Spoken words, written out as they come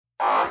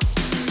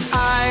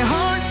I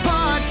Heart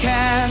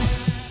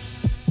Podcasts.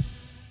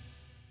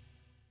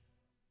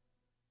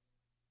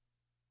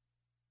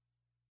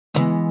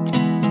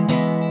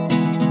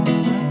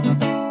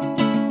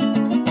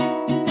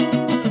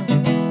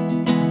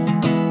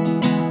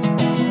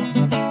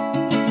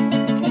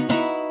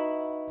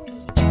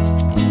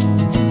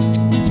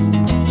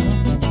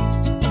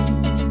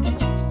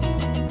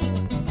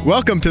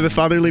 Welcome to the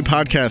Fatherly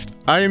Podcast.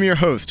 I am your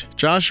host,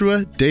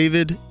 Joshua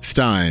David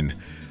Stein,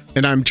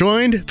 and I'm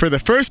joined for the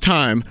first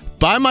time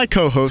by my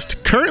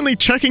co-host, currently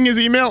checking his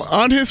email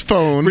on his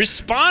phone.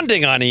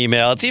 Responding on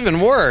email. It's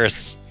even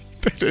worse.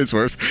 It is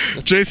worse.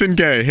 Jason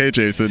Gay. Hey,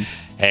 Jason.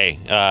 Hey,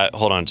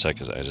 hold on a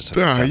second. I just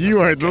have to set you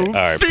this. are Okay. the All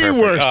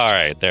right, worst. All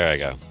right, there I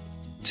go.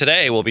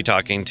 Today we'll be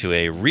talking to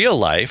a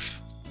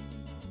real-life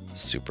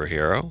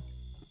superhero,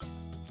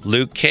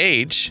 Luke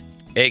Cage,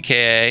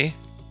 a.k.a.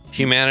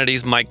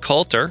 humanity's Mike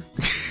Coulter.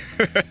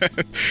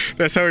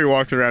 That's how he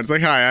walks around. It's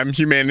like, hi, I'm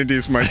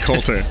humanity's Mike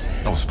Coulter.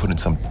 I was put in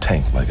some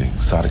tank like an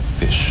exotic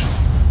fish.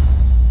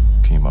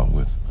 Came out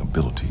with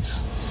abilities.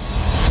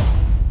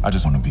 I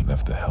just want to be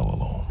left the hell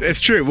alone.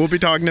 It's true. We'll be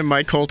talking to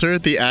Mike Coulter,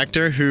 the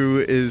actor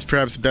who is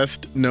perhaps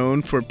best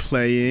known for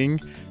playing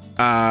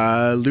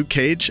Luke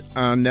Cage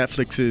on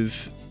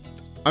Netflix's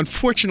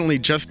unfortunately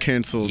just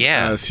canceled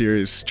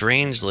series.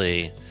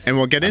 Strangely And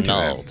we'll get into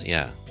annulled. that.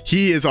 Yeah.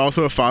 He is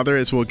also a father,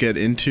 as we'll get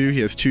into.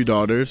 He has two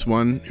daughters,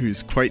 one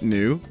who's quite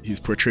new. He's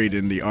portrayed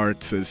in the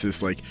arts as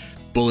this like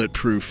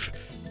bulletproof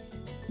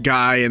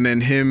guy, and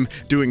then him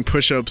doing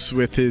push-ups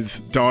with his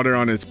daughter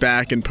on his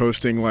back and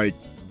posting like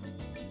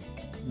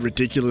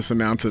ridiculous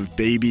amounts of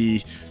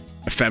baby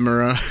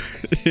ephemera,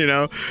 you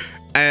know.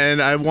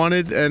 And I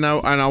wanted, and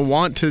I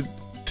want to.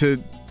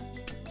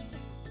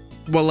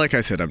 Well, like I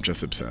said, I'm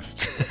just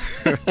obsessed.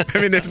 I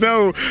mean,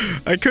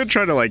 I could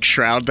try to like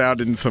shroud that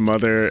in some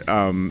other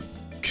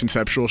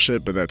conceptual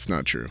shit, but that's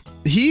not true.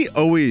 He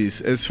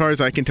always, as far as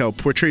I can tell,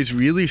 portrays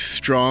really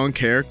strong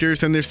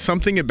characters, and there's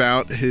something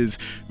about his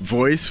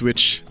voice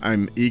which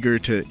I'm eager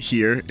to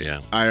hear.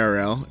 Yeah.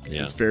 IRL.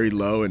 Yeah. It's very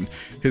low, and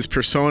his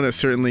persona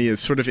certainly is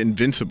sort of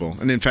invincible.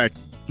 And in fact,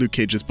 Luke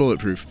Cage is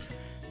bulletproof.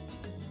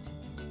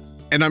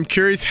 And I'm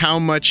curious how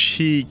much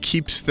he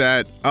keeps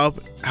that up,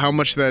 how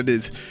much that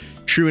is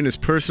true in his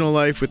personal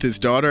life with his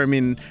daughter. I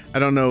mean, I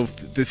don't know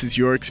if this is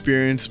your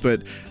experience,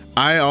 but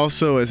I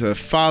also, as a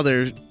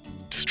father,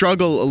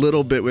 struggle a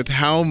little bit with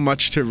how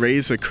much to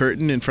raise a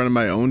curtain in front of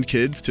my own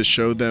kids to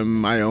show them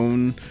my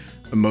own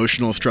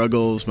emotional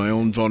struggles, my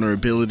own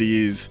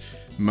vulnerabilities,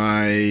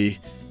 my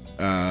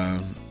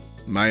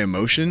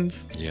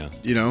emotions. Yeah.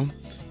 You know,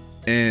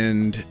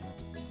 and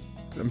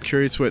I'm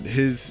curious what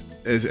his,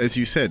 as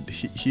you said,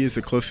 he is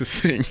the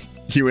closest thing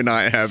you and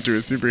I have to a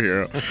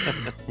superhero.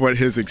 What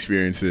his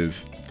experience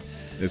is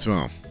as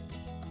well.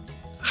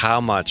 How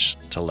much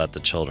to let the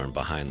children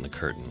behind the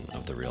curtain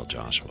of the real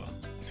Joshua?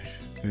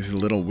 There's a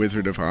little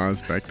Wizard of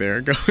Oz back there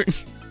going.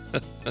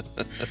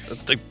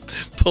 They're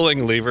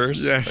pulling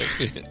levers. Yes.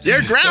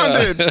 You're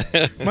grounded.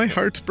 My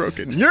heart's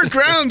broken. You're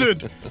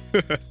grounded.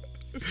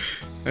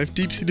 I have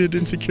deep-seated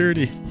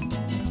insecurity.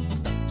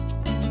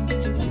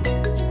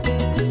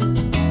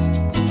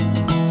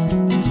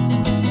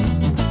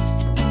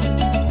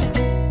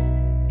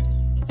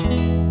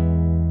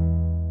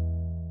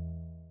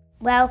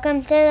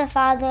 Welcome to the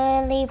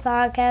Fatherly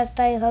Podcast.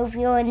 I hope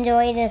you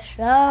enjoy the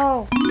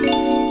show.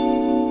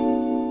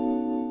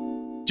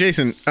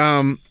 Jason,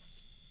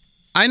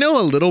 I know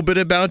a little bit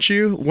about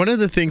you. One of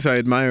the things I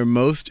admire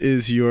most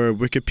is your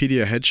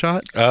Wikipedia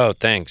headshot. Oh,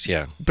 thanks.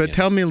 Yeah. But Yeah.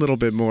 tell me a little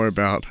bit more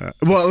about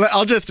well,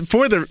 I'll just,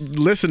 for the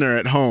listener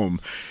at home,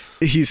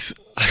 he's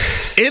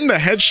in the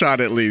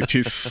headshot at least.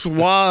 He's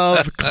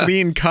suave,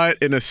 clean cut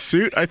in a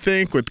suit, I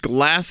think, with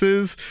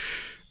glasses.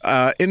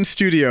 In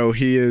studio,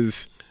 he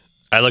is...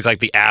 I look like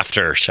the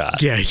after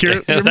shot. Yeah,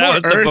 you're that more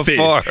was earthy. The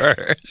before.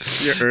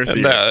 You're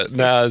earthy.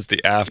 Now it's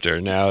the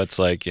after. Now it's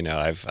like,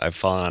 I've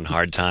fallen on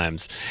hard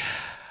times.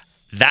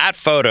 That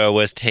photo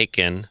was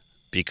taken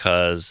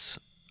because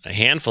a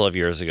handful of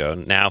years ago,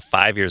 now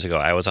 5 years ago,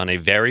 I was on a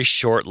very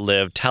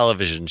short-lived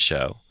television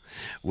show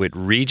with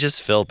Regis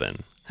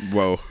Philbin.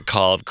 Whoa.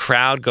 Called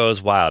Crowd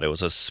Goes Wild. It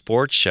was a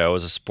sports show. It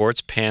was a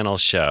sports panel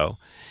show.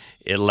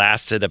 It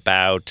lasted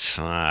about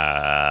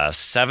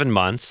 7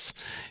 months.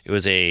 It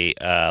was a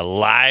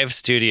live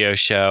studio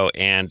show,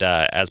 and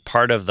as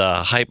part of the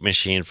hype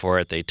machine for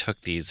it, they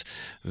took these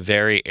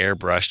very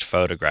airbrushed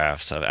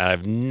photographs of, and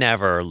I've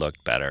never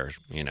looked better.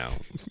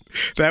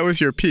 That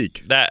was your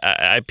peak. That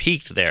I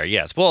peaked there.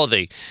 Yes. Well,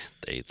 they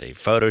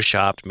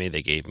photoshopped me.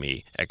 They gave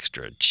me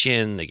extra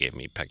chin. They gave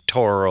me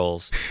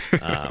pectorals.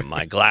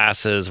 My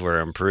glasses were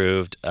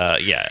improved.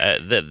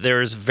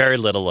 There's very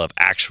little of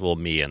actual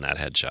me in that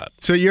headshot.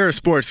 So you're a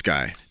sports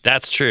guy.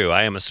 That's true.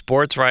 I am a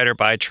sports writer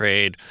by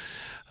trade.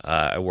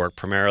 I work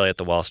primarily at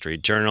the Wall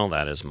Street Journal.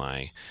 That is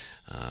my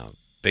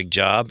big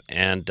job.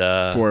 And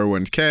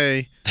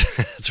 401k.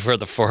 That's where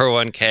the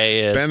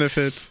 401k is.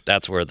 Benefits.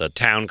 That's where the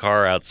town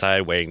car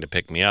outside waiting to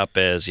pick me up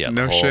is. Yeah,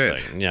 No the whole shit.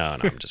 thing. No,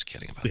 I'm just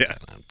kidding about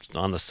that. I'm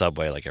on the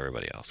subway like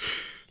everybody else.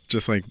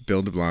 just like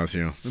Bill de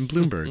Blasio and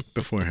Bloomberg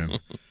before him.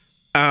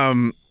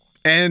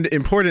 And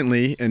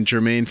importantly, and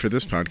germane for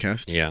this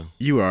podcast,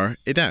 you are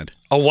a dad.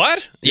 A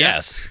what?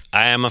 Yes.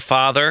 I am a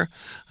father.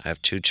 I have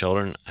 2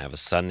 children. I have a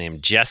son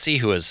named Jesse,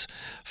 who is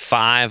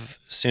 5,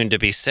 soon to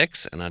be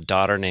 6, and a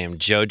daughter named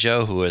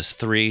JoJo, who is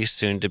 3,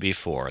 soon to be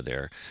 4.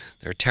 They're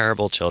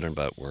terrible children,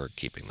 but we're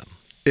keeping them.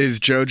 Is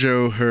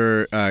JoJo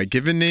her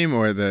given name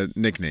or the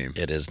nickname?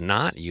 It is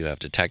not. You have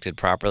detected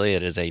properly.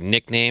 It is a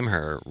nickname.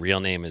 Her real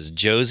name is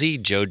Josie.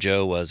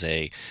 JoJo was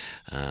a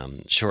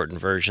shortened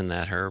version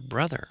that her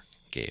brother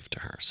gave to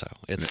her. So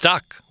it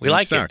stuck. We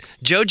like it.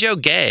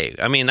 JoJo Gay.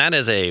 I mean, that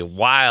is a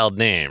wild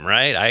name,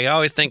 right? I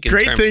always think in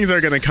great things are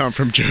going to come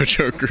from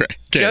JoJo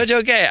Gay.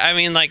 JoJo Gay. I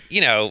mean, like,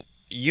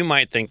 you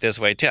might think this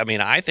way too. I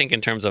mean, I think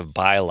in terms of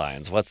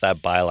bylines. What's that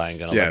byline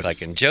going to look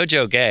like? And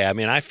JoJo Gay, I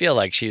mean, I feel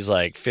like she's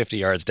like 50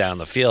 yards down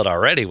the field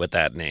already with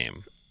that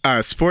name.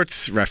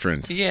 Sports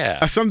reference.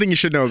 Yeah. Something you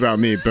should know about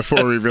me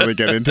before we really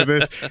get into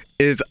this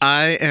is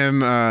I am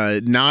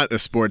not a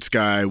sports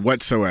guy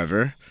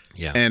whatsoever.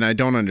 Yeah. And I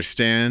don't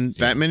understand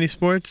that many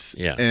sports.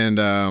 Yeah.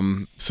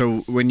 And so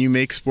when you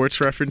make sports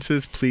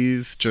references,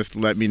 please just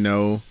let me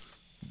know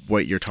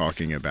what you're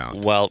talking about.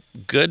 Well,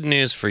 good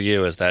news for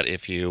you is that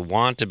if you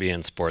want to be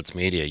in sports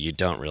media, you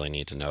don't really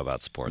need to know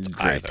about sports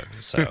either.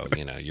 So,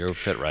 you'll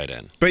fit right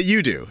in. But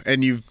you do.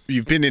 And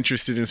you've been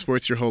interested in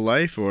sports your whole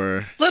life, or?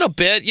 A little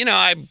bit.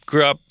 I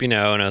grew up, in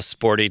a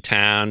sporty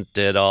town,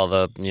 did all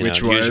the,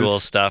 usual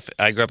stuff.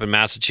 I grew up in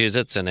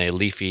Massachusetts in a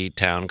leafy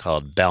town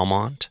called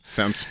Belmont.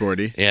 Sounds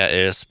sporty. Yeah, it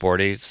is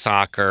sporty.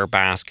 Soccer,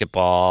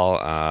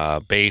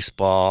 basketball,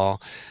 baseball.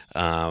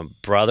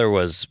 Brother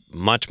was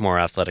much more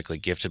athletically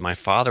gifted. My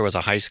father was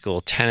a high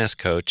school tennis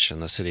coach in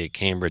the city of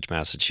Cambridge,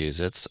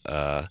 Massachusetts,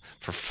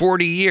 for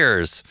 40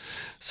 years.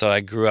 So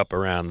I grew up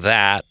around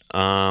that.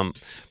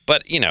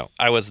 But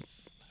I was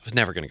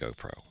never going to go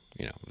pro.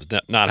 It was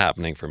not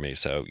happening for me.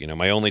 So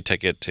my only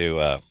ticket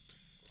to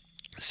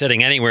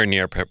sitting anywhere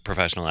near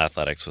professional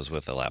athletics was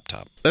with a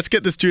laptop. Let's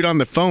get this dude on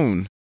the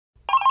phone.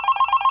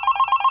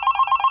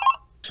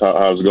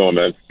 How's it going,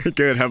 man?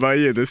 Good. How about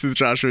you? This is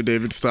Joshua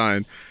David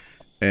Stein.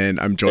 And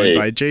I'm joined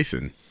by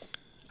Jason.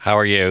 How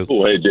are you?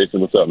 Oh, hey, Jason.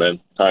 What's up, man?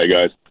 Hi,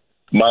 guys.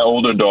 My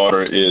older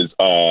daughter is,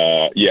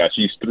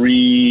 she's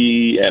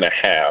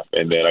 3.5,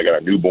 and then I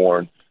got a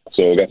newborn,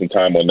 so I got some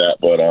time on that.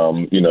 But,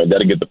 got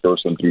to get the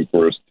first one through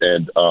first.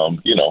 And,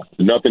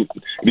 nothing.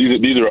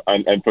 These are,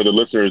 and for the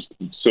listeners,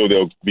 so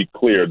they'll be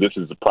clear, this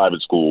is a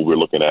private school we're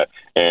looking at.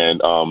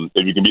 And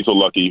if you can be so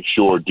lucky,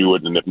 sure, do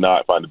it. And if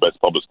not, find the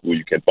best public school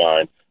you can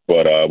find.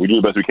 But we do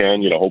the best we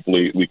can.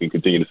 Hopefully we can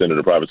continue to send her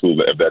to private school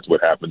if that's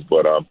what happens.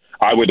 But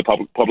I went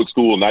to public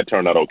school, and I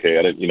turned out okay.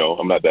 I didn't,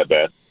 I'm not that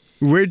bad.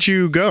 Where'd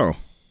you go?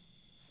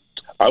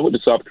 I went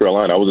to South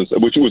Carolina.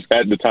 Which was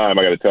at the time,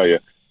 I got to tell you,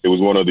 it was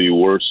one of the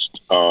worst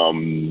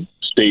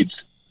states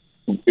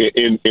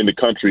in the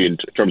country in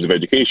terms of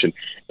education.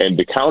 And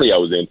the county I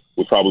was in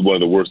was probably one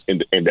of the worst in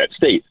that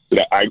state. So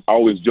I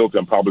always joke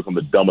I'm probably from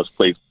the dumbest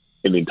place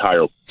in the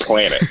entire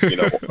planet.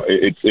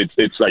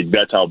 It's like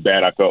that's how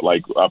bad I felt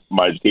like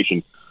my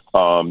education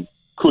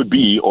could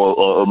be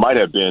or might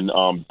have been,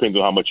 depends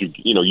on how much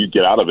you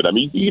get out of it. I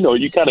mean,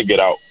 you kind of get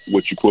out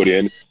what you put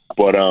in,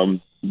 but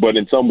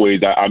in some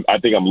ways I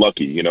think I'm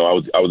lucky.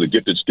 I was a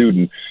gifted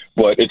student,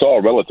 but it's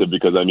all relative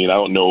because I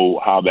don't know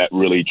how that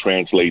really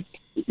translates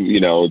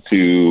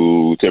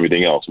to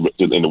everything else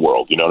in the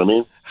world. You know what I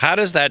mean? How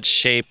does that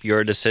shape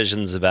your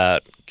decisions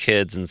about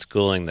kids and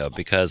schooling, though?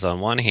 Because on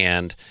one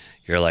hand,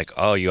 you're like,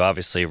 oh, you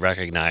obviously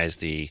recognize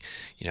the,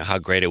 how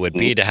great it would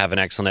be to have an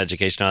excellent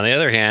education. On the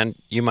other hand,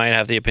 you might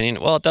have the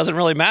opinion, well, it doesn't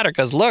really matter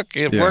because, look,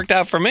 it worked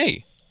out for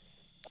me.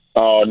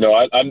 Oh, no,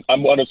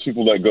 I'm one of those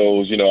people that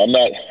goes, I'm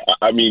not,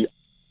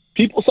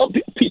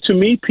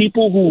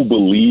 people who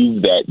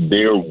believe that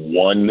they're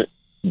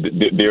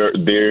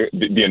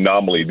the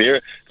anomaly.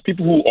 They're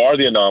people who are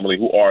the anomaly,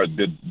 who are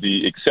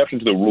the exception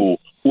to the rule,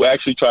 who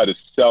actually try to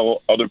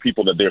sell other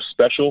people that they're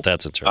special.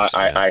 That's interesting.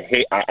 I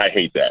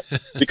hate that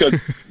because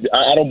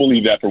I don't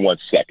believe that for 1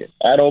 second.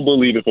 I don't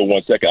believe it for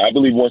 1 second. I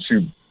believe once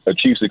you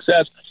achieve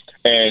success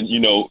and,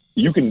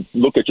 you can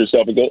look at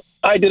yourself and go,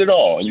 I did it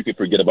all. And you can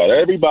forget about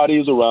everybody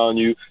who's around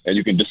you and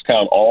you can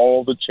discount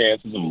all the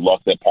chances and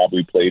luck that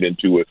probably played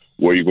into it,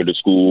 where you went to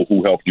school,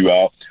 who helped you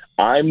out.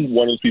 I'm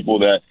one of those people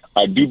that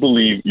I do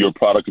believe you're a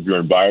product of your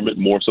environment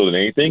more so than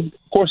anything.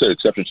 Of course, there's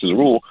exceptions to the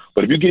rule,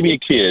 but if you give me a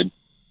kid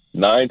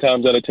 9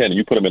 times out of 10, and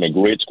you put them in a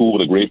great school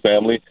with a great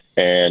family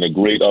and a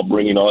great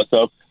upbringing and all that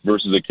stuff,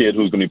 versus a kid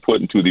who's going to be put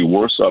into the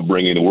worst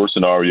upbringing, the worst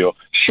scenario,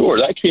 sure,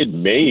 that kid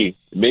may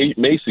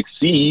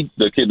succeed.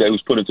 The kid that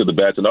was put into the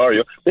bad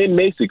scenario, they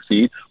may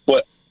succeed,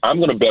 but I'm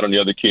going to bet on the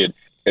other kid.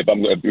 If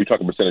we're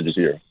talking percentages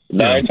here,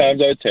 9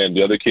 times out of 10,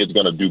 the other kid's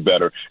going to do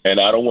better. And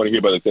I don't want to hear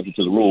about the exception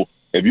to the rule.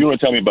 If you want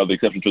to tell me about the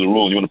exception to the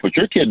rule and you want to put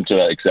your kid into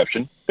that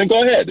exception, then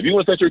go ahead. If you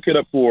want to set your kid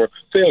up for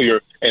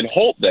failure and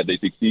hope that they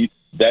succeed,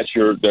 that's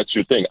your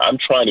thing. I'm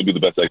trying to do the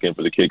best I can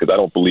for the kid because I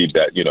don't believe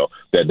that,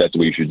 that's the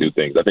way you should do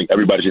things. I think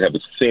everybody should have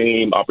the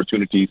same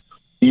opportunities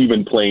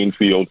even playing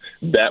field.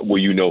 That way,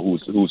 you know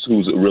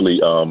who's really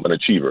an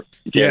achiever.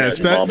 You can't have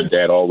your mom and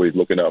dad always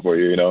looking out for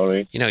you. You know what I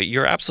mean? You know,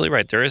 you're absolutely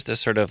right. There is this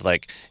sort of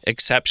like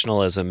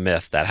exceptionalism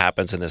myth that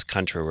happens in this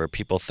country where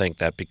people think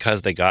that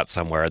because they got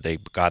somewhere, they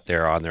got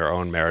there on their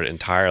own merit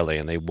entirely,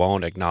 and they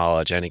won't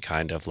acknowledge any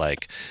kind of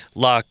like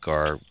luck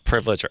or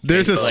privilege.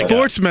 There's a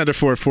sports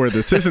metaphor for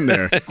this, isn't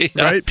there? Yeah.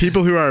 Right?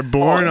 People who are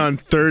born on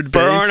third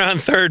base. Born on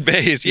third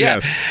base, yeah.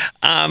 Yes.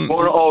 Yeah.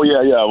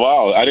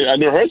 Wow, I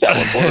never heard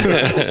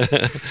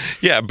that one.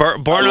 Yeah,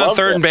 born on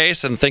third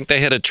base and think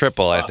they hit a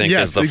triple, I think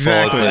is the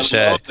full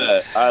cliche.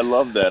 I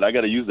love that. I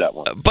got to use that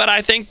one. But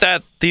I think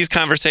that these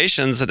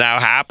conversations now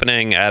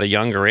happening at a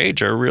younger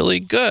age are really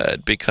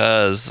good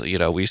because, you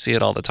know, we see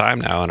it all the time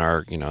now in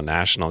our, you know,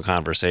 national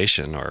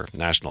conversation or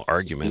national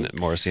argument. It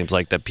more seems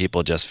like that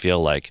people just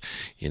feel like,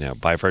 you know,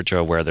 by virtue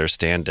of where they're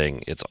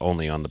standing, it's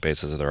only on the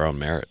basis of their own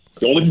merit.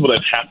 The only people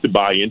that have to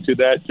buy into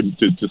that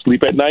to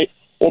sleep at night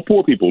are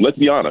poor people. Let's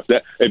be honest.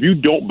 That if you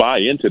don't buy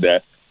into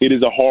that, it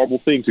is a horrible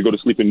thing to go to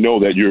sleep and know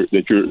that your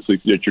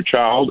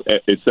child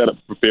is set up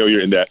for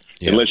failure, and that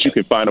unless you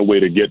can find a way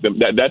to get them,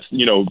 that's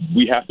you know,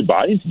 we have to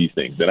buy into these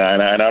things, and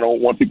I don't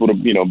want people to,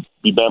 you know,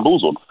 be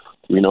bamboozled.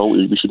 You know,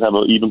 we should have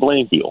an even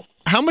playing field.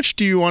 How much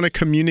do you want to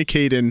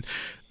communicate and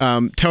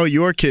tell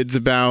your kids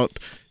about,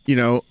 you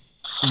know,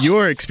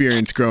 your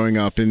experience growing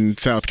up in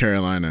South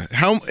Carolina?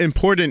 How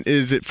important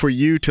is it for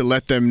you to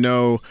let them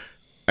know,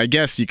 I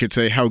guess you could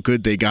say, how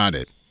good they got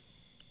it?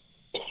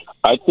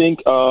 I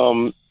think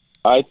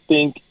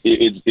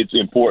it's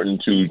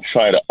important to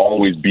try to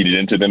always beat it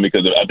into them,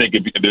 because I think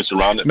if they're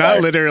surrounded by...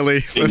 Not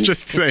literally. Let's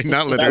just say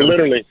not literally. Not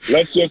literally.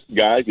 Let's just,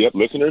 guys,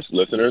 listeners.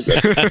 We're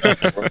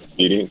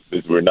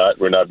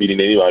not beating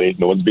anybody.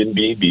 No one's being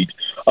beat.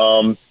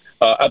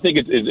 I think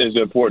it's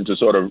important to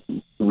sort of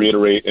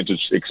reiterate and to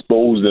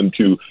expose them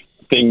to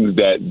things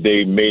that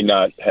they may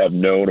not have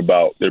known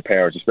about their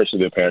parents, especially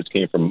if their parents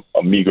came from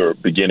meager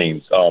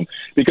beginnings.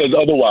 Because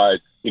otherwise,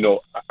 you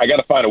know, I got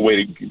to find a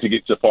way to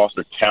get to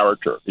foster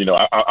character. You know,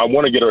 I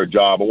want to get her a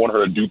job. I want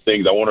her to do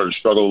things. I want her to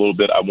struggle a little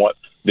bit. I want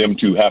them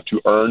to have to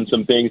earn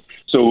some things.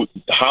 So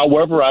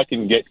however I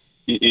can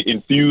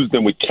infuse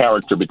them with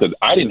character, because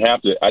I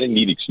didn't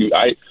need excuse.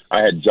 I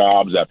had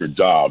jobs after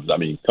jobs. I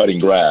mean, cutting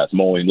grass,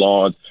 mowing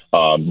lawns,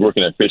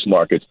 working at fish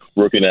markets,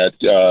 working at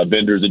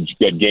vendors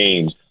at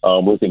games,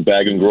 working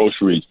bagging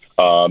groceries,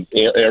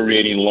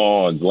 aerating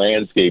lawns,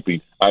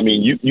 landscaping. I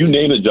mean, you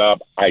name the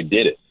job, I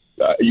did it.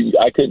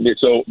 I couldn't.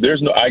 So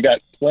I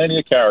got plenty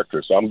of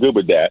character, so I'm good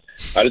with that.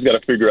 I just got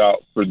to figure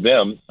out for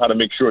them how to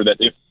make sure that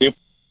if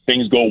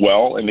things go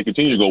well and they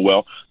continue to go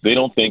well, they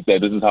don't think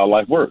that this is how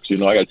life works. You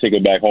know, I got to take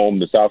it back home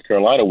to South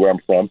Carolina, where I'm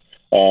from.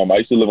 I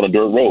used to live on a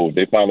dirt road.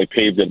 They finally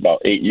paved it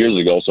about 8 years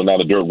ago, so now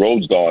the dirt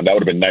road's gone. That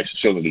would have been nice to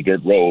show them the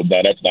dirt road.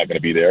 Now that's not going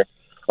to be there.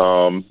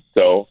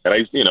 So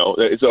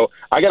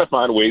I got to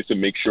find ways to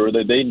make sure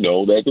that they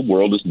know that the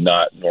world is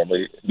not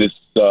normally this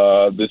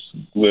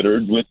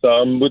glittered with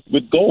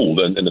gold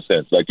in a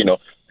sense. Like, you know,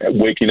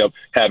 waking up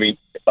having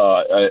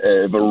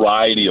a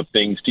variety of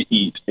things to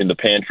eat in the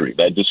pantry.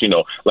 That just, you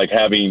know, like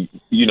having,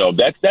 you know,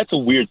 that's a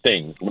weird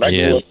thing. When I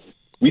grew up,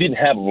 we didn't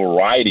have a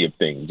variety of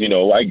things. You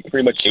know, I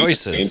pretty much ate the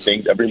same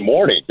things every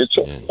morning. There's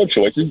no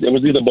choices. It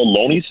was either a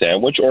bologna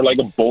sandwich or like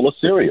a bowl of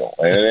cereal,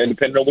 and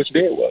depending on which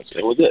day it was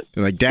it.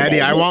 You're like,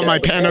 Daddy, I want my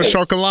pan au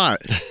chocolat.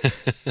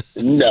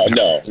 No,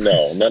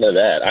 none of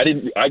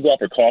that. I go out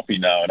for coffee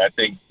now, and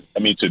I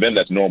mean, to them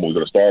that's normal. We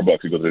go to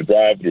Starbucks, we go to the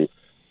drive-thru.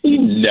 We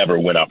never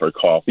went out for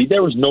coffee.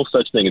 There was no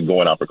such thing as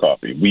going out for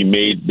coffee.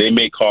 They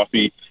made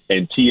coffee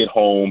and tea at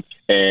home,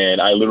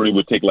 and I literally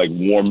would take like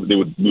we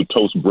would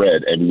toast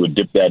bread and we would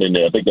dip that in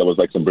there. I think that was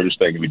like some British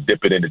thing. We'd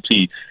dip it into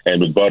tea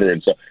and with butter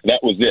and stuff. And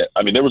that was it.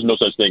 I mean, there was no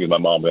such thing as my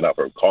mom went out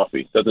for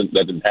coffee. That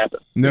didn't happen.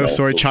 No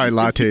soy chai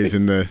lattes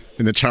in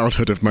the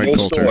childhood of Mike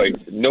Coulter.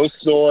 No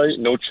soy,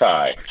 no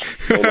chai,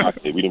 no latte.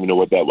 We didn't even know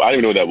what that was. I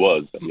didn't even know what that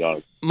was, to be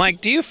honest.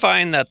 Mike, do you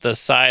find that the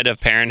side of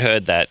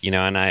parenthood that, you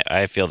know, and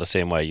I feel the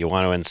same way, you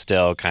want to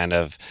instill kind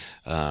of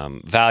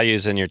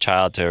values in your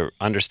child to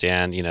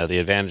understand, you know, the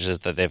advantages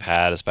that they've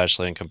had,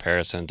 especially in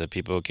comparison to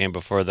people who came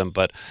before them,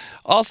 but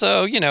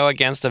also, you know,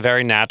 against the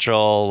very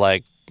natural,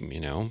 like, you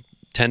know,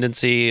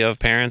 tendency of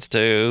parents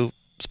to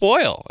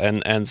spoil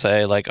and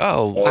say like,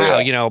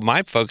 you know,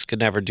 my folks could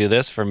never do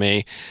this for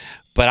me,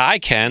 but I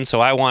can,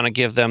 so I want to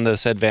give them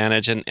this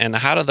advantage. And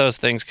how do those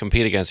things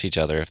compete against each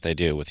other if they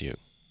do with you?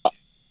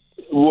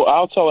 Well,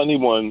 I'll tell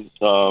anyone,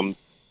 I'll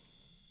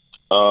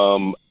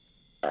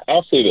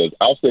say this.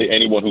 I'll say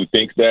anyone who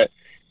thinks that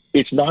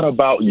it's not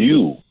about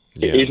you.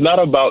 Yeah. It's not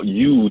about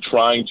you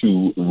trying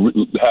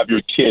to have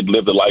your kid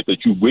live the life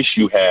that you wish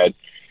you had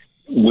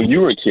when you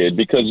were a kid,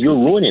 because you're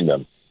ruining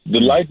them. The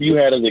life you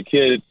had as a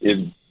kid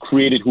is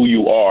created who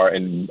you are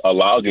and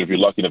allowed you, if you're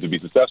lucky enough to be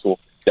successful,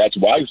 that's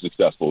why you're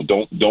successful.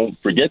 Don't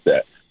forget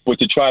that. But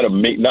to try to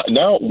make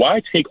now,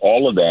 why take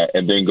all of that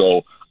and then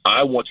go,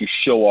 I want to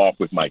show off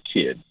with my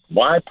kid.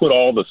 Why put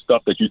all the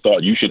stuff that you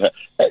thought you should have?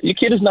 Your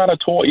kid is not a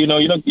toy. You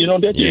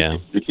don't get Yeah.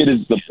 Your kid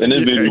is an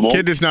individual. A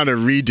kid is not a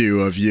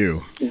redo of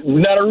you.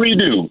 Not a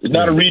redo. It's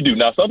not a redo.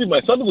 Now, some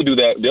people do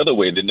that the other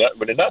way.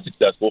 When they're not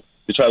successful,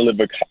 they try to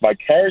live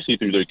vicariously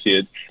through their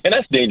kids, and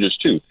that's dangerous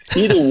too.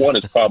 Either one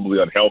is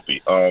probably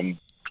unhealthy.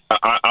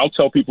 I'll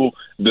tell people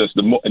this,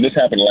 and this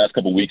happened the last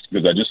couple of weeks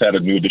because I just had a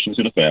new addition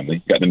to the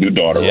family. Got a new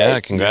daughter. Yeah,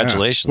 right?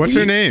 congratulations. What's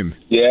her name?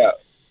 Yeah,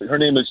 her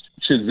name is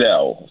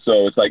Chazelle.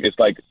 So it's like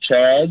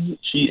Chaz,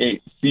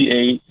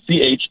 Chazelle.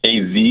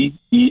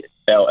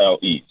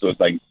 So it's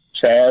like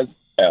Chazelle.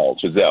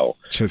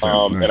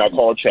 Nice. And I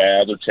call her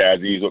Chaz, or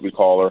Chazzy is what we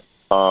call her.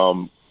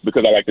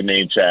 Because I like the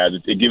name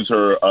Chaz. It gives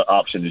her an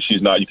option that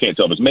she's not. You can't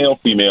tell if it's male,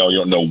 female. You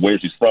don't know where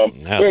she's from.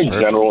 That's Very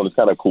perfect. general, and it's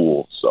kind of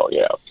cool. So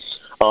yeah.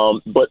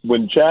 But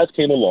when Chaz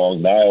came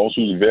along, Niles,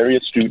 who's very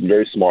astute and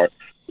very smart,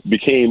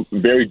 became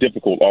very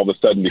difficult all of a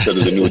sudden because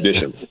of the new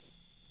additions.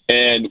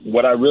 And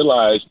what I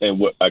realized, and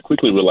what I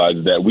quickly realized,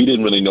 is that we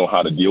didn't really know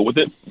how to deal with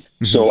it.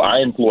 Mm-hmm. So I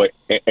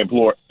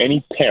implore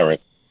any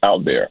parent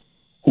out there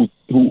who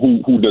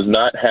does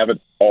not have it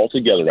all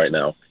together right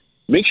now,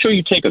 make sure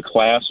you take a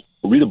class,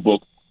 read a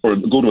book, or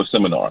go to a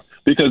seminar,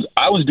 because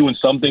I was doing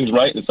some things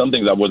right and some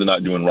things I was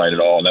not doing right at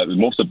all. And that was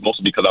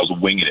mostly because I was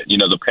winging it.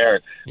 As a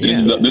parent,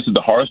 this is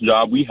the hardest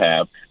job we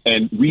have,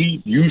 and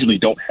we usually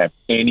don't have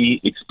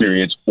any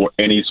experience or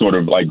any sort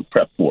of like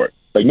prep for it.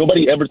 Like,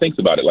 nobody ever thinks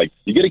about it. Like,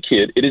 you get a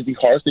kid, it is the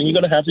hardest thing you're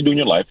going to have to do in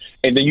your life,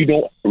 and then you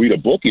don't read a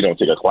book, you don't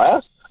take a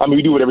class. I mean,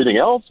 we do it with everything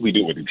else. We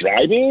do it with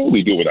driving,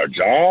 we do it with our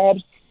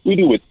jobs, we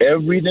do it with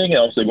everything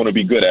else they're going to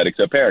be good at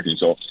except parenting.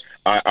 So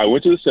I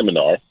went to the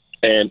seminar,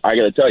 and I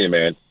got to tell you,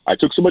 man, I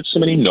took so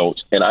many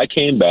notes, and I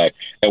came back,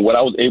 and what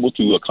I was able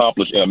to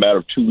accomplish in a matter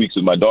of 2 weeks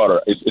with my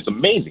daughter, it's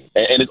amazing.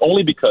 And it's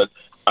only because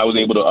I was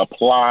able to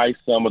apply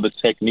some of the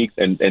techniques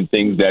and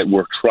things that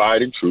were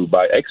tried and true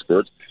by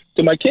experts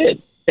to my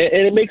kid.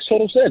 And it makes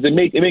total sense. It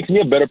makes me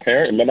a better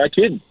parent. And my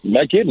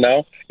kid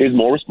now is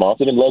more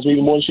responsive and loves me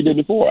even more than she did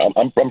before.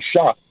 I'm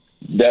shocked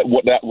that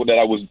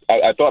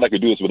I thought I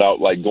could do this without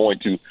like going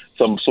to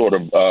some sort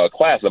of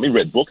class. I mean,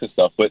 read books and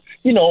stuff, but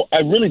I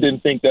really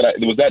didn't think that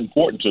it was that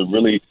important to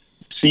really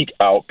seek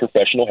out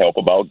professional help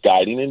about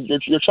guiding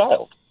your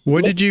child.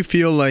 What did you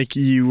feel like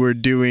you were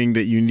doing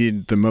that you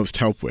needed the most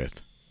help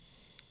with?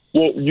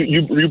 Well,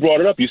 you brought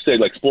it up. You said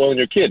like spoiling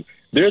your kid.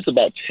 There's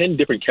about 10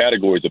 different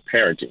categories of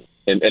parenting,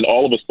 and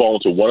all of us fall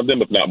into one of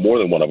them, if not more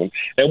than one of them.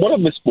 And one of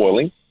them is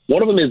spoiling.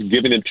 One of them is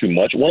giving them too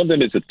much. One of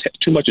them is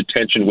too much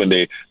attention when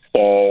they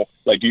fall.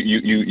 Like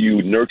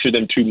you nurture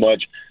them too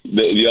much.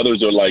 The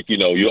others are like,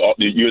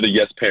 you're the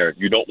yes parent.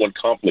 You don't want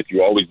conflict.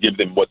 You always give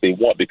them what they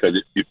want because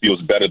it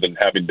feels better than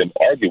having them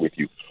argue with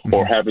you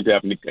or having to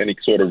have any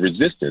sort of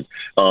resistance.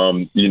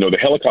 The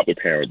helicopter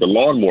parent, the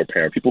lawnmower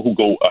parent, people who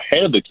go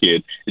ahead of the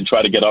kid and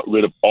try to get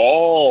rid of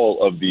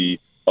all of the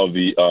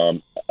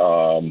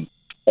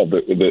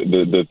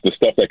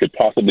stuff that could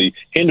possibly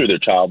hinder their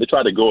child. They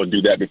try to go and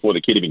do that before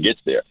the kid even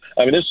gets there.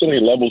 I mean, there's so many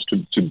levels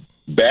to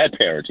bad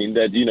parenting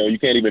that, you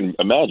can't even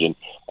imagine.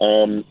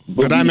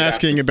 But I'm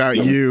asking about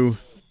you,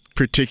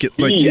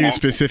 you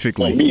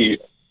specifically. Me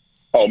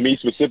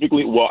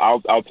specifically? Well,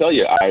 I'll tell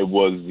you, I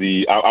was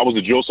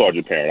a drill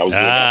sergeant parent.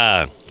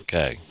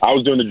 Okay. I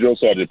was doing the drill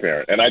sergeant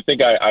parent. And I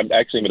think I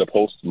actually made a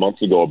post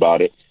months ago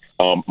about it.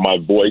 My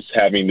voice,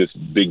 having this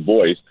big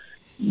voice,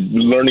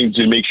 learning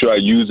to make sure I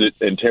use it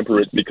and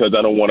temper it because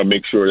I don't want to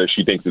make sure that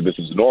she thinks that this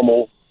is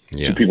normal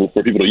for people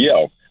to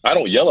yell. I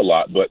don't yell a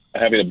lot, but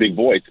having a big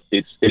voice,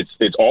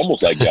 it's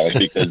almost like yelling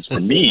because for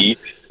me,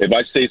 if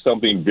I say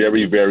something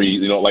very, very,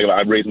 like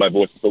I raise my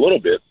voice a little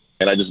bit,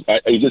 and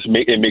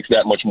it makes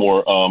that much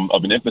more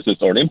of an emphasis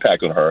or an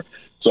impact on her.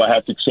 So I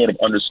have to sort of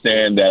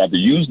understand that I have to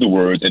use the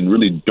words and I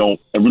don't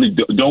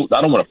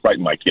want to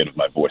frighten my kid with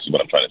my voice is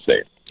what I'm trying to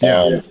say.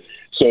 Yeah.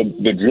 So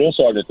the drill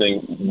sergeant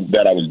thing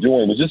that I was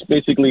doing was just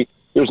basically,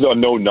 there's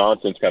no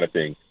nonsense kind of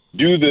thing.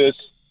 Do this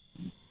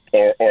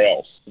or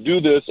else. Do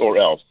this or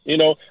else.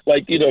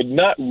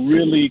 Not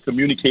really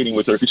communicating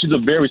with her because she's a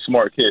very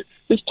smart kid.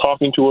 Just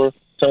talking to her,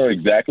 telling her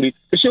exactly,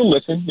 because she'll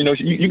listen.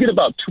 You get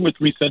about 2 or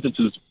 3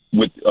 sentences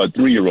with a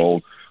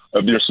 3-year-old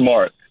if they're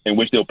smart, in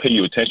which they'll pay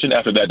you attention.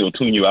 After that, they'll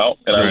tune you out.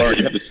 And I learned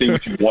you have to say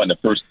what you want in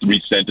the first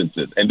 3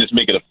 sentences and just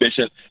make it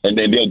efficient, and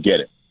then they'll get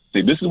it.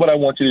 Say, this is what I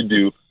want you to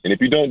do, and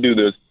if you don't do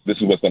this, this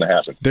is what's going to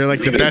happen. They're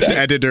like the best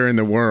editor in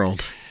the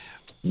world.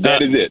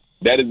 That is it.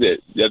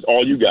 That's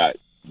all you got.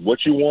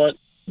 What you want,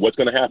 what's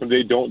going to happen if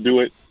they don't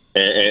do it,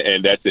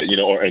 and that's it,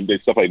 and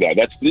stuff like that.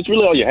 That's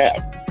really all you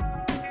have.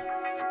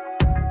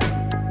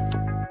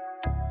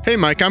 Hey,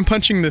 Mike, I'm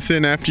punching this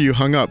in after you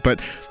hung up,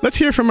 but let's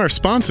hear from our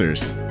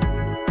sponsors.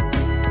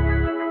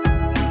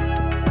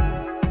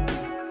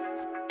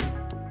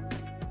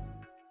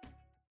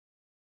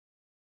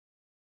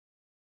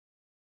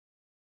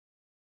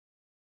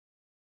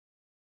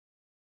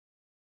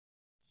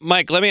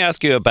 Mike, let me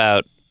ask you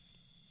about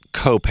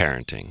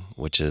co-parenting,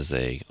 which is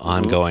a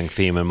ongoing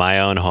theme in my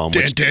own home,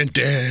 which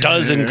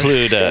does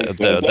include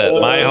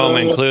my home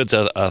includes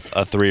a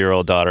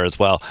 3-year-old daughter as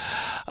well.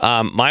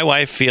 My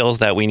wife feels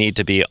that we need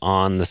to be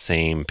on the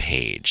same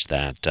page,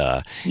 that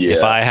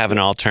if I have an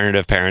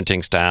alternative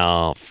parenting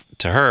style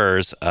to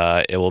hers,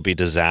 it will be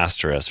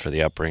disastrous for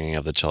the upbringing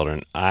of the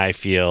children. I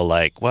feel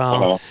like,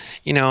 well,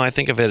 I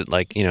think of it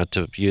like,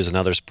 to use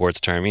another sports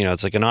term,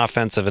 it's like an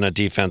offensive and a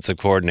defensive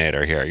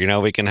coordinator here.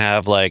 We can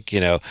have like,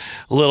 a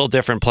little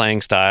different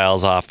playing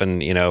styles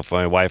often, if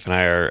my wife and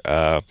I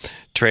are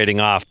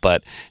trading off,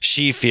 but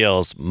she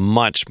feels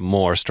much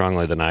more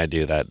strongly than I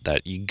do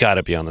that you got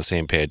to be on the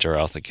same page or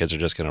else the kids are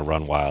just going to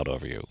run wild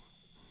over you.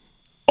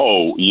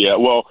 Oh, yeah.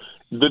 Well,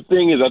 the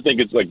thing is, I think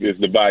it's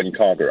divide and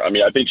conquer. I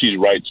mean, I think she's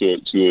right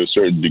to a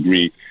certain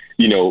degree.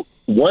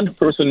 One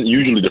person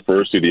usually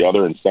defers to the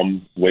other in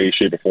some way,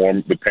 shape, or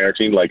form with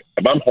parenting. Like,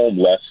 if I'm home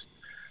less,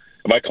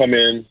 if I come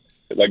in,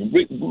 like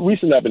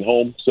recently I've been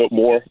home so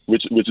more,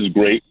 which is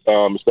great,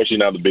 especially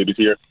now the baby's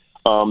here.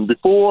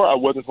 Before I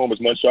wasn't home as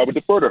much, so I would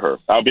defer to her.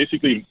 I would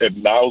basically, if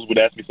Niles would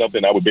ask me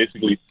something, I would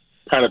basically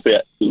kind of say,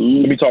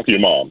 let me talk to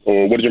your mom,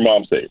 or what does your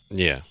mom say?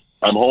 Yeah.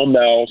 I'm home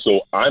now,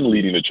 so I'm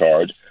leading the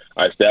charge.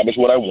 I established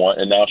what I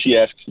want, and now she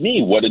asks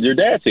me, what did your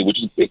dad say?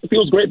 It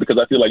feels great because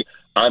I feel like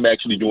I'm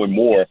actually doing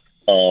more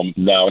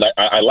now, and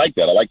I like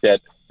that. I like that,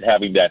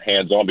 having that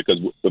hands-on, because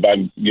if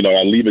I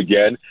leave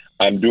again,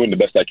 I'm doing the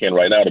best I can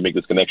right now to make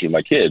this connection with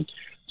my kid.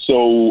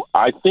 So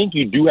I think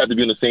you do have to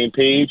be on the same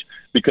page,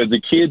 because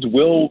the kids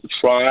will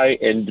try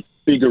and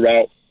figure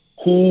out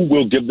who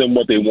will give them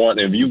what they want.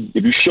 And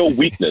if you show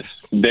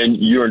weakness, then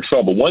you're in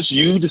trouble. Once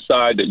you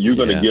decide that you're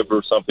going to give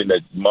her something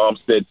that mom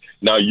said,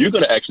 now you're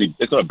going to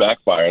it's going to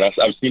backfire. And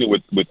I've seen it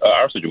with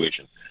our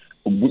situation.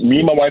 Me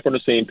and my wife are on the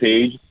same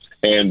page,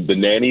 and the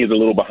nanny is a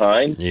little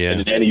behind. Yeah.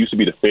 And the nanny used to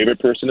be the favorite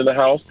person in the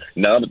house.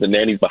 Now that the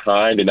nanny's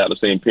behind and not on the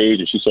same page,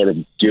 and she sort of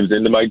gives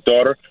in to my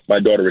daughter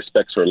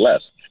respects her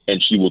less.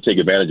 And she will take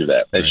advantage of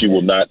that, and she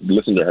will not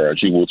listen to her, and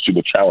she will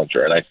challenge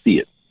her, and I see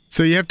it.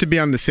 So you have to be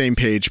on the same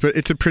page, but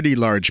it's a pretty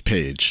large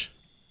page.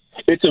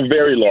 It's a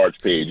very large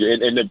page,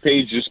 and the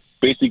page just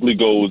basically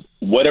goes,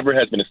 whatever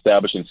has been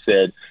established and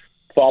said,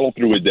 follow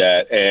through with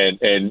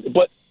that.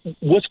 But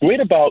what's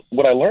great about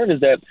what I learned is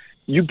that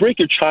you break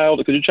your child,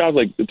 because your child's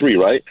like 3,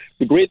 right?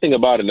 The great thing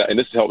about it, and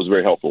this is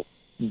very helpful,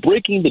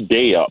 breaking the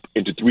day up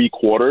into 3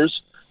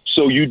 quarters,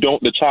 so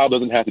the child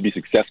doesn't have to be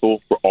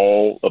successful for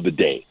all of the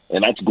day,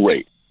 and that's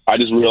great. I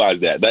just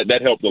realized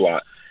that helped a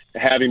lot.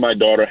 Having my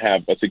daughter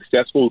have a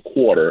successful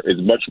quarter is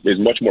much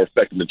more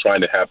effective than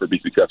trying to have her be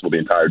successful the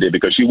entire day,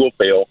 because she will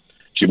fail,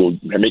 she will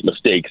make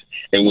mistakes,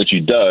 and when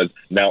she does,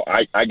 now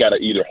I got to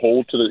either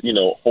hold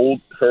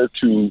her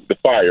to the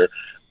fire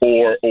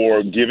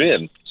or give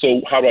in.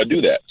 So how do I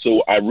do that?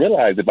 So I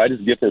realized if I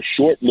just give her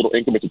short little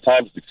increments of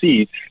time to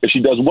succeed, if she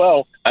does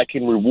well, I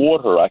can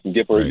reward her. I can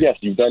give her, yes,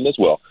 you've done this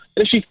well.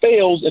 And if she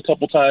fails a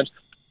couple times,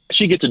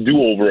 she gets a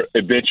do-over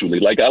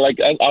eventually.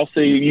 I'll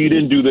say, you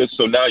didn't do this,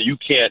 so now you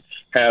can't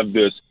have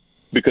this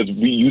because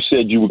you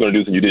said you were going to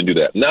do this and you didn't do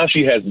that. Now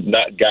she has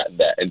not gotten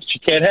that, and she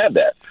can't have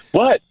that.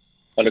 But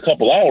in a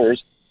couple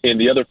hours, in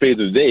the other phase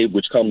of the day,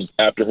 which comes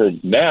after her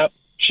nap,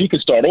 she can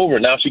start over.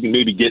 Now she can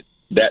maybe get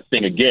that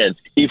thing again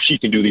if she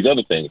can do these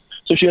other things.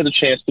 So she has a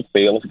chance to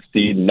fail and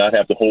succeed and not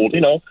have to hold,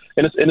 and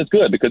it's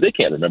good, because they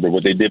can't remember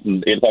what they did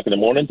from 8 o'clock in the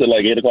morning to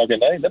like 8 o'clock at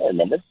night. They don't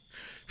remember.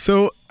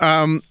 So,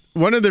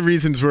 one of the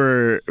reasons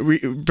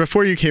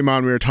before you came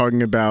on, we were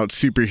talking about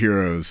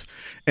superheroes.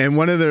 And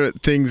one of the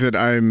things that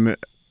I'm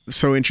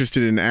so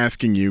interested in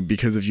asking you,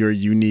 because of your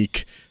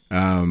unique,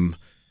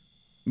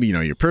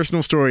 your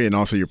personal story and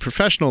also your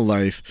professional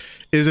life,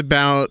 is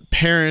about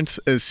parents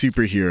as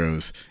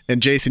superheroes.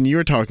 And Jason, you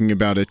were talking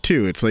about it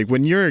too. It's like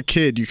when you're a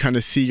kid, you kind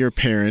of see your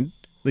parent,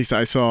 at least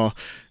I saw.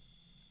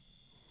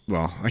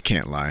 Well, I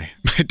can't lie.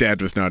 My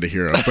dad was not a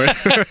hero, but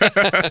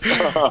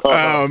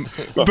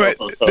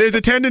there's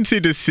a tendency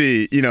to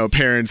see,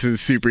 parents as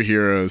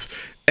superheroes.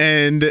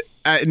 And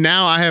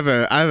now I have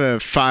a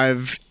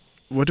 5.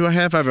 What do I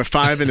have? I have a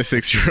 5 and a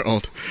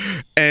 6-year-old,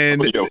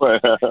 and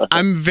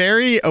I'm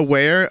very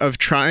aware of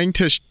trying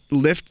to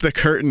lift the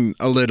curtain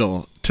a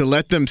little to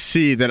let them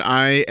see that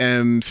I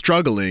am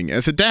struggling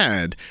as a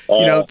dad.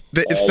 That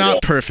it's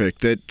not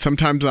perfect. That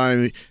sometimes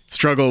I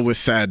struggle with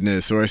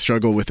sadness or I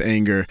struggle with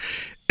anger.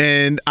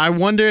 And I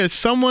wonder, as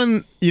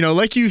someone,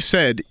 like you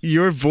said,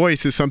 your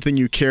voice is something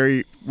you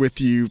carry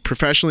with you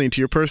professionally into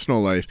your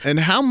personal life. And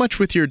how much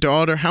with your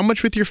daughter, how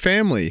much with your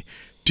family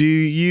do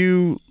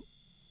you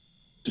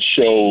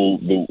show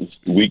the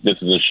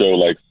weaknesses and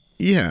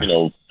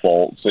show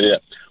faults? So yeah.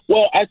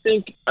 Well, I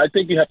think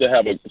you have to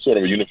have a sort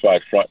of a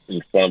unified front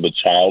in front of the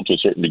child to a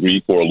certain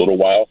degree for a little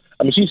while.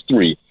 I mean, she's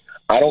 3.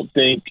 I don't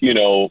think,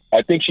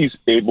 I think she's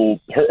able,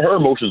 her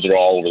emotions are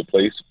all over the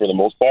place for the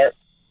most part.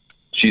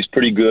 She's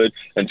pretty good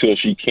until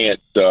she can't.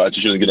 She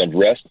doesn't get enough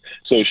rest,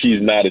 so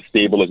she's not as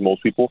stable as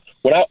most people.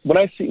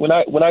 When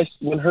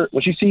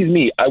she sees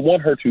me, I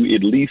want her to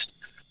at least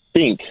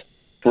think,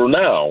 for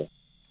now,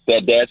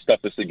 that dad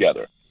stuff is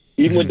together.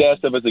 Even when dad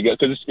stuff is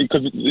together,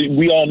 because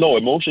we all know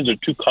emotions are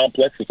too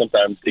complex to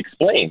sometimes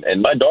explain.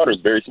 And my daughter is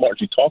very smart.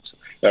 She talks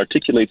and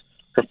articulates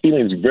her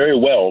feelings very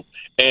well.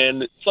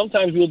 And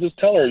sometimes we'll just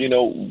tell her,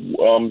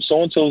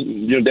 so-and-so,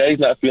 daddy's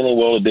not feeling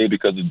well today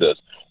because of this,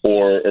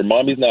 or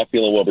mommy's not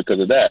feeling well because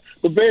of that.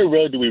 But very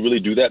rarely do we really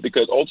do that,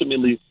 because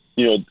ultimately,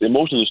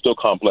 emotions are still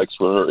complex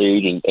for her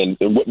age. And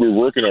what we're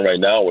working on right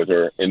now with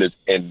her, and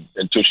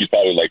until she's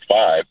probably like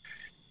 5,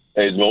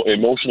 is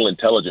emotional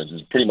intelligence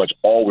is pretty much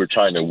all we're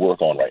trying to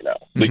work on right now.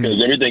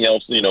 Because everything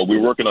else,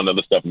 we're working on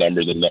other stuff,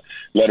 numbers and the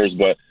letters,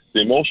 but the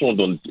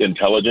emotional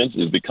intelligence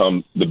has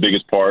become the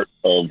biggest part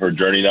of her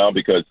journey now,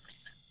 because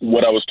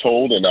what I was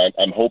told, and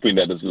I'm hoping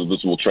that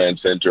this will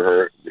transcend to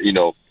her,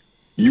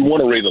 you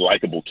want to raise a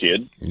likable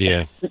kid.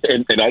 Yeah.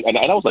 And I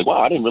was like,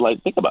 wow, I didn't really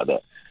think about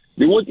that.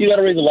 You got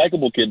to raise a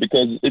likable kid,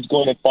 because it's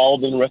going to follow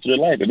them the rest of their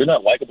life. If they're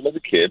not likable as a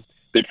kid,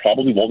 they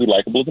probably won't be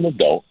likable as an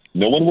adult.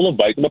 No one will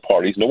invite them to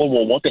parties. No one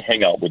will want to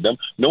hang out with them.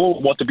 No one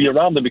will want to be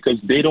around them, because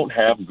they don't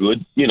have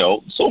good,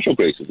 social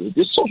graces,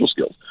 just social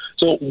skills.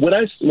 So when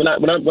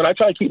I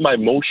try to keep my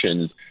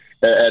emotions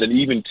at an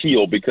even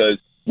keel, because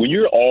when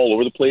you're all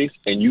over the place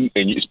and you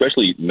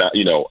especially not,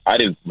 I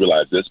didn't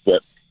realize this,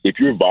 but if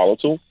you're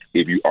volatile,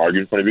 if you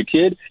argue in front of your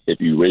kid, if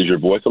you raise your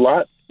voice a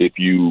lot, if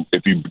you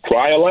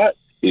cry a lot,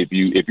 if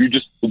you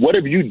just,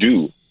 whatever you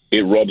do,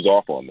 it rubs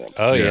off on them.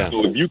 Oh yeah.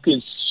 So if you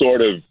can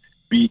sort of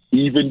be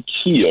even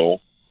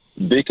keel,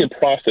 they can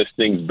process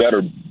things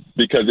better,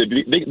 because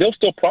they'll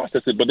still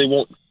process it, but they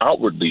won't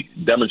outwardly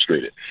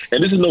demonstrate it.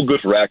 And this is no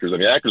good for actors. I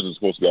mean, actors are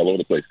supposed to be all over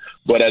the place.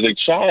 But as a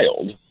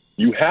child,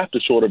 you have to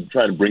sort of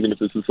try to bring them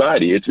into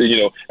society. It's,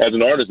 as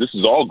an artist, this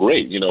is all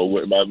great.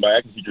 My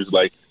acting teacher's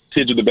like,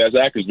 kids are the best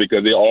actors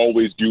because they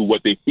always do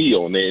what they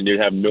feel, and they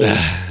have no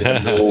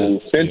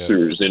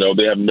censors. They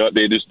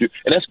just do,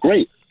 and that's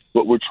great.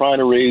 But we're trying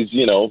to raise,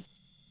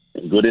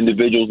 good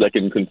individuals that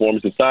can conform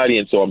to society,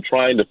 and so I'm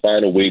trying to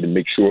find a way to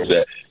make sure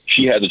that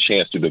she has a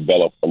chance to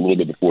develop a little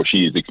bit before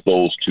she is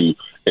exposed to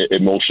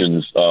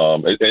emotions.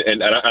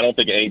 And I don't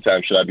think at any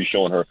time should I be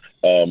showing her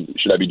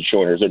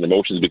certain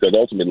emotions, because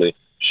ultimately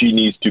she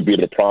needs to be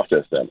able to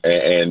process them.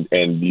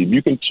 And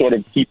you can sort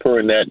of keep her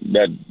in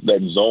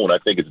that zone. I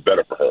think it's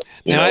better for her.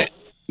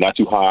 Not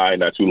too high,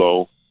 not too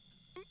low.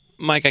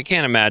 Mike, I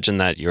can't imagine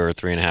that your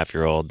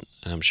 3.5-year-old,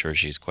 and I'm sure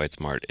she's quite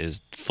smart,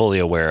 is fully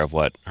aware of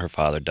what her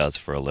father does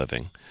for a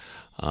living.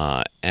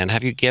 And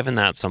have you given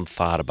that some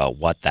thought about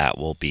what that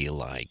will be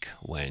like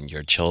when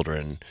your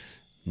children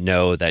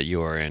know that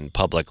you are in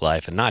public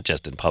life, and not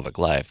just in public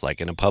life,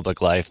 like in a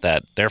public life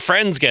that their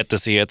friends get to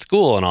see at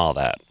school and all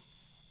that?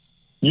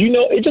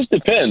 It just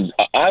depends.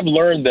 I've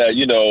learned that,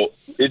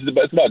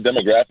 it's about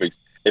demographics.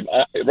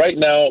 Right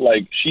now,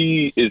 like,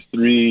 she is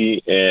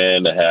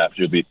 3.5,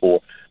 she'll be 4.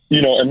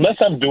 Unless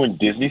I'm doing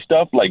Disney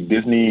stuff, like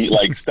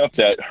stuff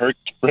that her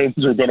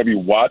friends are going to be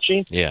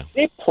watching,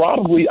 they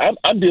probably,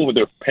 I'm dealing with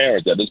their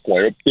parents at this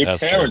point. Their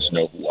parents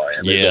know who I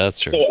am. Yeah, that's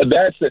true. So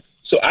that's it.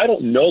 So I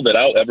don't know that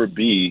I'll ever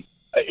be,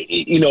 I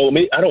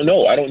don't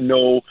know. I don't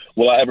know,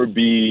 will I ever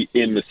be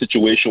in the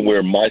situation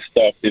where my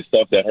stuff is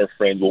stuff that her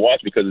friends will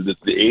watch, because of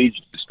the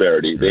age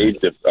disparity, the age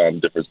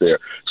difference there.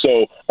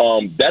 So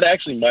that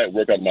actually might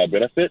work out to my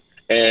benefit.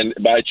 And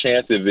by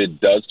chance, if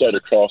it does start to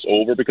cross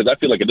over, because I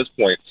feel like at this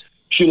point,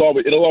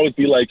 it'll always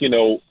be like,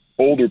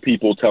 older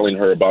people telling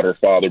her about her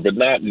father, but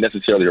not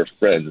necessarily her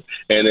friends.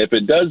 And if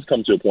it does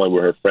come to a point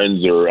where her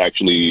friends are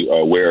actually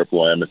aware of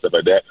who I am and stuff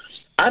like that,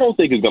 I don't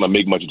think it's going to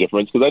make much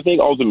difference, because I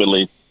think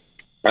ultimately,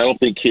 I don't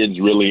think kids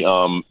really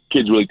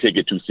take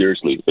it too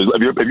seriously.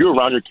 If you're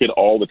around your kid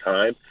all the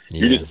time,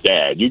 you're just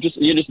dad. You're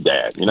just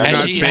dad.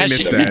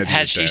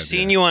 Has she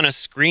seen you on a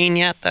screen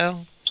yet,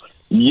 though?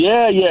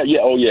 Yeah.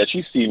 Oh, yeah.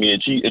 She's seen me,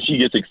 and she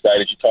gets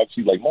excited. She talks.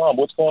 She's like, "Mom,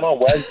 what's going on?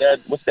 Why is Dad?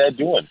 What's Dad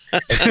doing?"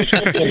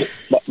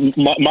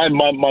 And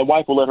my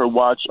wife will let her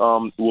watch.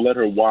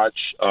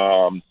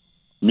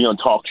 Me on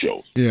talk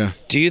shows. Yeah.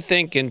 Do you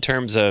think, in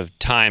terms of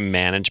time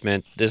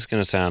management, this is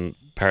going to sound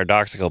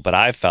paradoxical, but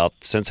I felt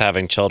since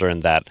having children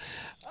that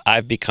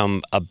I've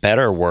become a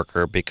better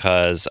worker,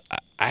 because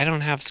I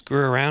don't have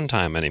screw around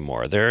time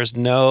anymore. There's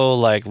no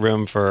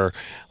room for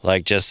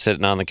just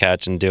sitting on the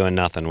couch and doing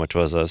nothing, which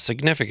was a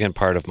significant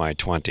part of my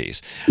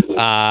 20s.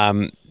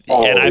 And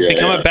I've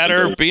become a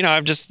better,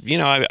 I've just,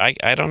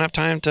 I don't have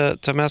time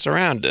to mess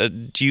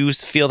around. Do you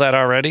feel that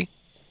already?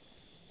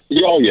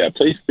 Oh yeah.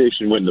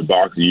 PlayStation went in the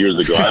box years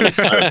ago. I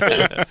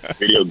played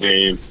video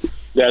games.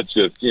 That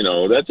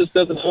just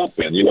doesn't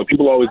happen.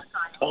 People always,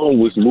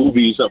 with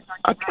movies.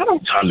 I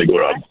don't have time to go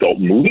to adult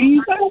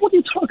movies. What are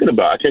you talking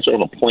about? I catch it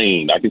on a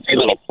plane. I can see it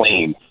on a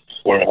plane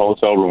or in a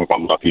hotel room if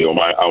I'm lucky, on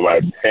my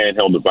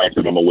handheld device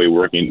if I'm away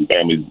working,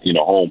 family's,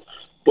 home.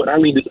 But I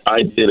mean, this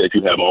idea that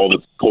you have all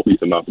this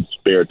copious amount of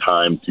spare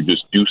time to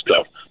just do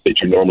stuff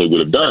that you normally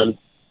would have done,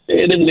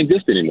 it doesn't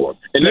exist anymore.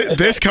 And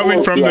this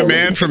coming from the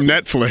man from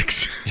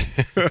Netflix.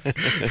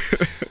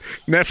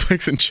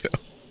 Netflix and chill.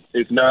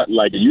 It's not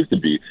like it used to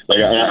be.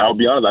 Like I'll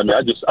be honest. I mean,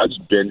 I just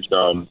binged,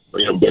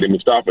 Betty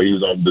Mustafa. He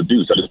was on The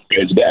Deuce. I just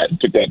binged that.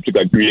 Took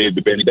that 3 days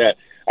to binge that.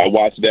 I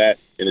watched that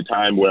in a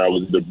time where I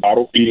was either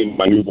bottle feeding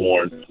my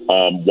newborn,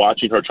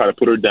 watching her try to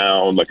put her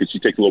down, like she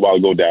takes a little while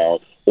to go down,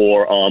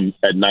 or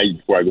at night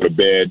before I go to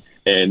bed,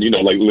 And,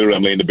 like literally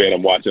I'm laying in bed,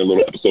 I'm watching a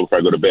little episode before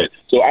I go to bed.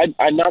 So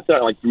I knocked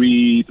out like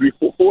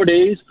 4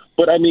 days.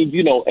 But I mean,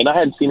 and I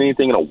hadn't seen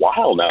anything in a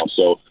while now.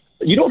 So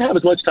you don't have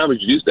as much time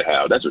as you used to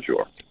have. That's for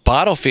sure.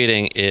 Bottle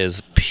feeding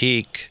is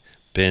peak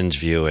binge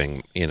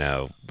viewing,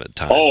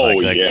 time. Oh,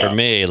 like yeah. For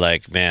me,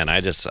 man,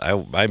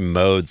 I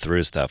mowed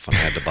through stuff when I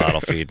had to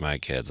bottle feed my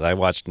kids. I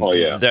watched. Oh,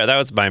 yeah. That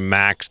was my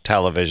max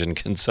television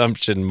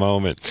consumption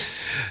moment.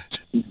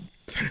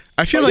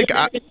 I feel like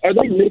are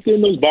they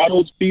making those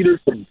bottle feeders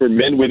for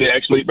men where they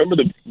actually remember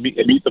the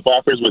Meet the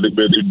Fockers where the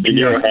big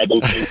girl had those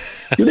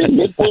things? Do they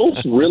make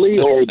those really,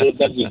 or that's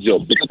a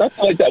joke? Because I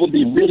feel like that would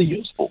be really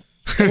useful.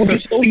 It would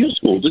be so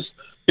useful. Just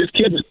his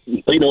kids,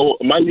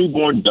 my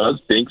newborn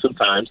does think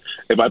sometimes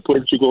if I put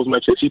her too close to my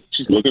chest,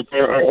 she's looking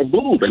for a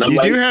boob, and I'm you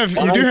like,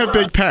 do have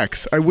big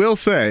pecs. I will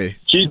say.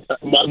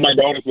 My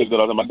daughter says that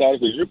all the time. My daughter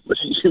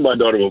says, my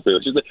daughter will say,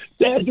 she's like,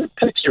 Dad, your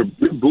pecs, your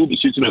boobies.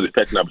 She doesn't know the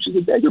pecs now, but she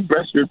said, Dad, your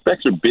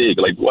pecs are big.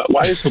 Like, why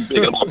are they so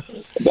big? I'm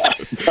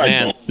like,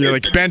 man, you're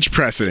like bench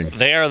pressing.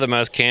 They are the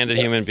most candid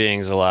human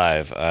beings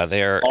alive.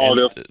 They are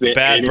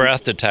bad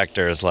breath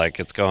detectors. Like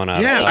it's going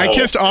on. Yeah, I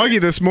kissed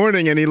Augie this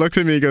morning, and he looked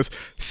at me. He goes,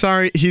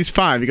 "Sorry." He's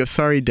 5. He goes,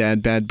 "Sorry,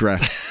 Dad, bad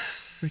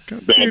breath."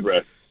 Like, bad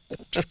breath.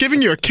 Just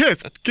giving you a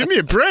kiss. Give me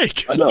a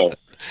break. I know.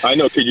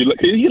 Could you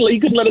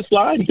couldn't let it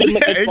slide?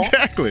 Yeah,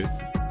 exactly.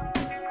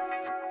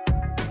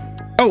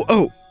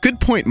 Oh,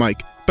 good point,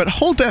 Mike. But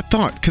hold that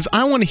thought, because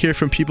I want to hear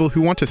from people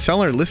who want to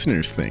sell our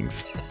listeners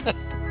things.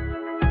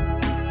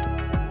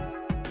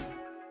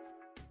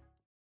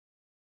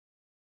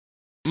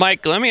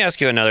 Mike, let me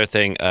ask you another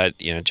thing.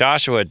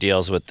 Joshua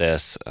deals with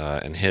this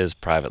in his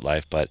private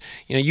life, but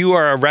you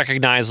are a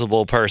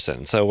recognizable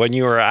person. So when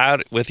you are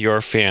out with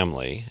your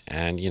family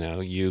and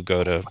you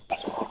go to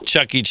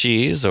Chuck E.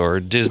 Cheese or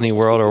Disney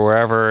World or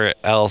wherever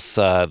else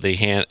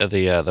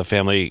the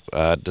family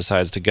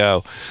decides to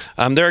go,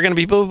 there are going to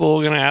be people who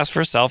are going to ask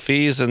for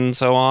selfies and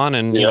so on,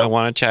 and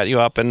want to chat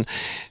you up. And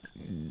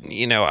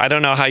I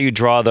don't know how you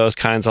draw those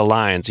kinds of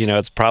lines.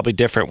 It's probably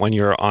different when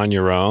you're on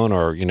your own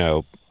or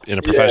in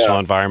a professional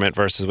environment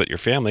versus with your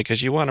family,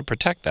 because you want to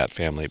protect that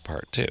family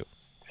part too.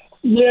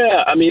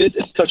 Yeah, I mean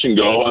it's touch and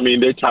go. I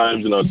mean there are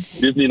times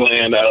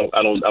Disneyland.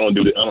 I don't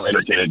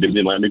entertain at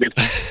Disneyland because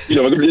I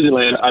go to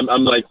Disneyland.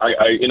 I'm like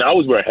I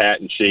always wear a hat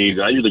and shades,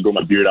 and I usually grow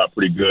my beard out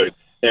pretty good.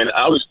 And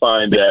I always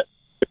find that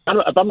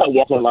if I'm not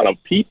walking with a lot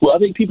of people, I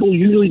think people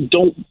usually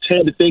don't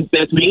tend to think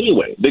that's me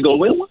anyway. They go,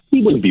 well,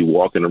 he wouldn't be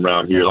walking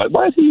around here. Like,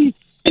 why is he?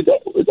 Is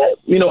that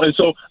And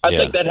so I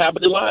think that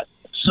happens a lot.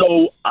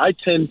 So I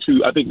think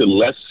the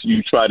less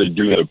you try to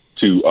do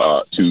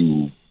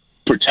to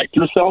protect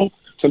yourself,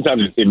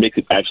 sometimes it makes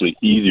it actually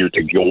easier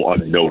to go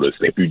unnoticed.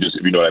 If you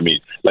know what I mean,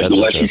 like the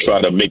less you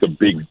try to make a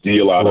big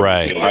deal out of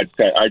it.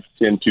 I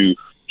tend to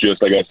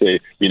just, like I say,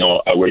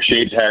 I wear a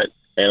shades hat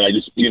and I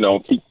just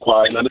keep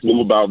quiet and I just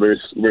move about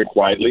very, very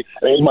quietly.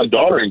 And with my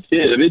daughter and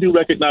kids, if they do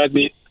recognize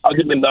me, I'll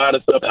give them a nod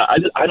and stuff.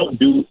 I don't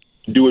do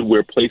it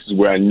where places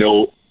where I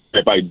know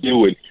if I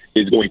do it,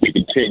 is going to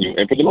continue.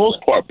 And for the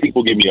most part,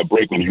 people give me a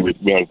break when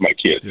with my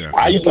kids. Yeah,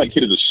 I use my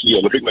kid as a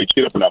shield. I pick my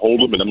kid up and I hold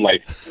him, and I'm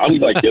like,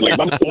 my kid. Like, if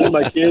I'm holding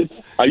my kids,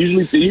 they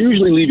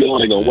usually leave you alone.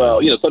 They go, well,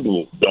 some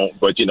people don't,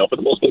 but, for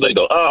the most part, they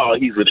go, oh,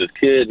 he's with his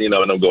kid, and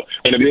I'll go.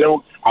 And if they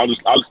don't, I'll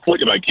just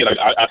point at my kid.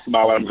 I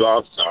smile at him and go,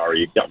 I'm sorry,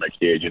 you got my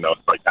kid,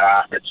 It's like,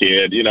 my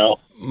kid,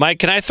 Mike,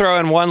 can I throw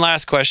in one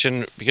last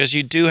question? Because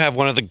you do have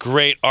one of the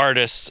great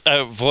artist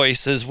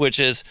voices, which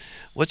is,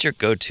 what's your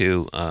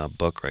go-to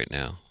book right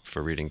now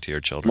for reading to your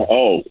children?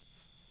 Oh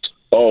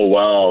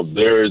wow.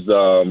 There's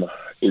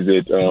is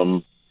it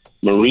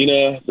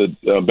Marina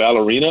the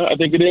ballerina? I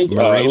think it is.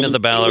 Marina the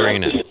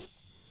ballerina.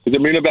 Is it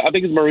Marina? I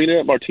think it's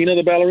Martina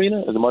the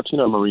ballerina. Is it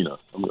Martina or Marina?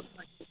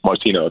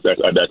 Martina.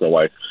 That's my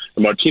wife.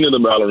 Martina the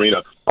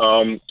ballerina.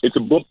 It's a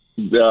book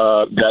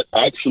that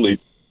actually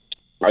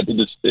I did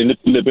this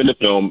independent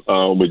film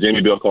with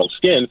Jamie Bell called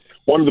Skin.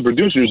 One of the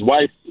producers'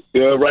 wife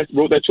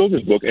wrote that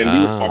children's book, and we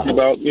were talking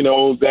about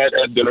that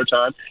at dinner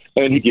time.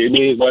 And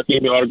his wife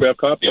gave me an autographed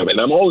copy of it. And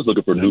I'm always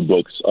looking for new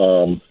books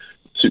to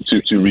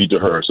read to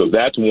her. So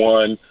that's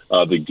one.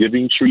 The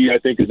Giving Tree, I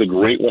think, is a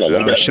great one. I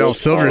love that Shel book.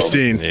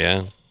 Silverstein.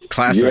 Yeah.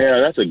 Classic. Yeah,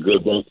 that's a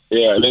good book.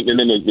 Yeah, and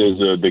then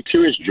there's the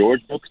Curious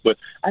George books. But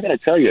I got to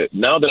tell you,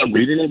 now that I'm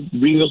reading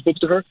those books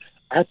to her,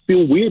 I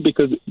feel weird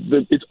because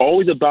it's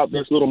always about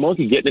this little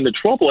monkey getting into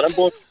trouble. And I'm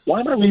going, why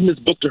am I reading this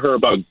book to her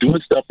about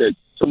doing stuff that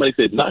somebody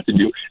said not to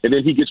do, and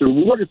then he gets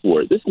rewarded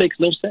for it? This makes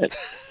no sense.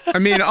 I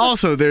mean,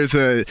 also, there's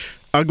a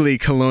ugly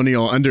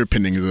colonial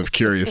underpinnings of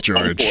Curious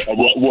George.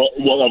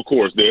 Well, of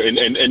course.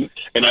 And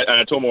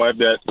I told my wife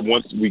that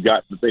once we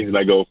got the things, and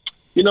I go,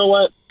 you know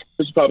what?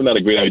 This is probably not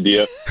a great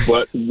idea,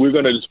 but we're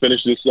going to just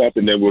finish this up,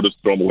 and then we'll just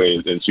throw them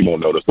away, and she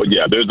won't notice. But,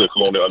 yeah, there's a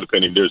colonial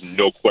underpinning. There's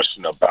no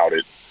question about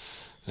it.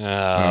 Oh,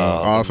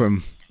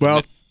 awesome.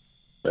 Well,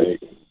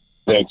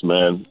 thanks,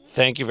 man.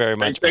 Thank you very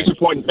much. Thanks for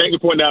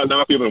pointing out.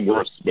 Now I feel even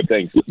worse, but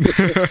thanks.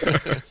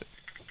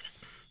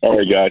 All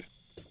right, guys.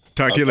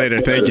 Talk to you later.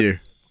 Thank you.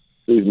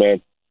 Please,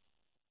 man.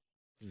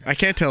 I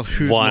can't tell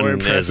who's One more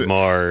impressive. is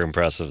more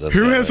impressive than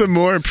Who the has other. a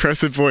more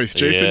impressive voice,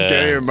 Jason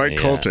Gay or Mike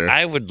Coulter?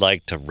 I would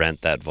like to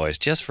rent that voice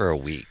just for a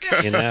week.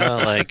 You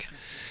know, like,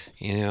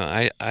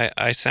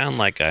 I sound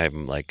like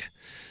I'm like,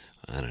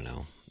 I don't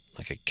know,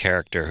 like a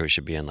character who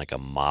should be in like a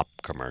mop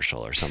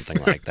commercial or something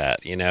like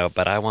that. You know,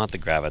 but I want the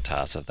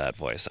gravitas of that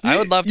voice. I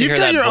would love to hear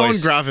that voice. You've got your own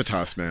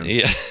gravitas, man.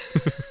 Yeah.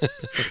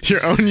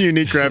 Your own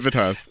unique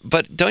gravitas.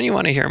 But don't you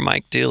want to hear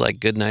Mike do like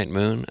Goodnight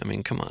Moon? I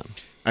mean, come on.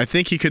 I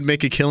think he could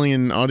make a killing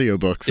in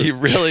audiobooks. He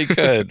really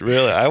could.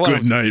 Really. I want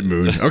Good night,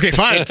 Moon. Okay,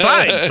 fine.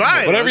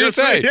 Whatever you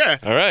say. Yeah.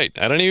 All right.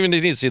 I don't even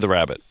need to see the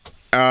rabbit.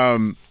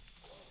 Well,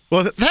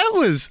 that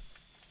was.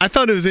 I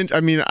thought it was.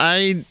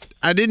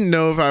 I didn't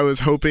know if I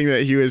was hoping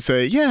that he would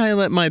say, "Yeah, I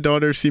let my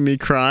daughter see me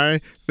cry." I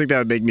think that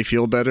would make me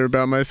feel better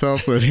about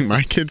myself, letting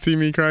my kids see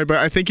me cry. But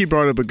I think he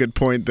brought up a good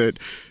point that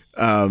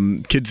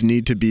kids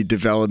need to be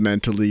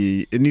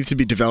developmentally. It needs to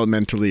be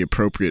developmentally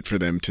appropriate for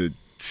them to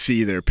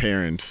see their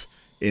parents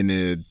in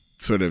a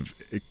sort of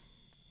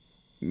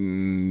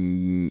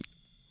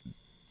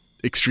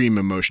extreme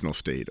emotional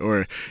state,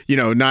 or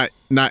not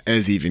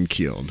as even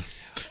keeled.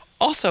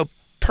 Also,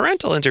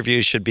 parental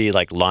interviews should be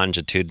like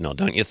longitudinal,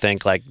 don't you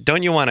think? Like,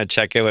 don't you want to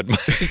check in with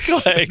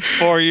Mike like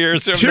 4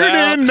 years from now?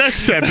 Tune in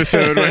next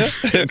episode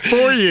in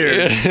 4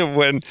 years.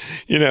 When,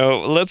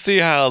 let's see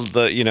how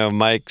the,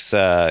 Mike's,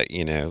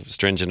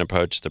 stringent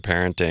approach to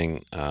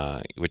parenting,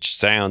 which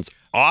sounds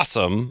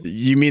awesome.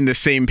 You mean the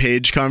same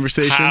page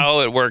conversation? How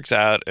it works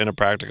out in a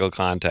practical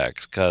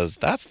context, because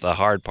that's the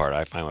hard part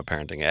I find with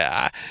parenting.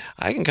 I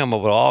can come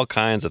up with all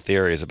kinds of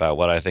theories about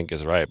what I think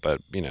is right, but,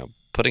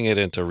 putting it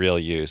into real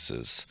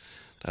use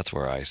that's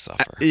where I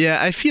suffer.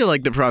 I feel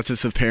like the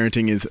process of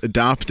parenting is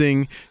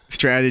adopting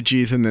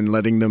strategies and then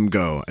letting them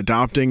go.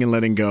 Adopting and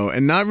letting go,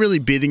 and not really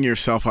beating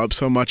yourself up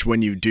so much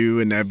when you do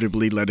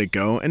inevitably let it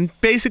go. And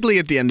basically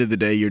at the end of the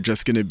day, you're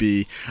just going to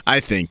be, I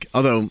think,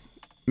 although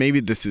maybe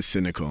this is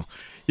cynical,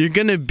 you're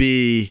going to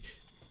be,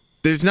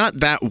 there's not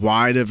that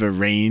wide of a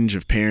range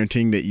of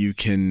parenting that you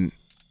can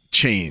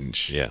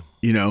change. Yeah.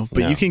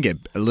 But you can get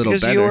a little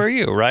because better. You are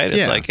you, right? It's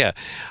Yeah. like,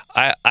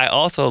 I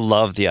also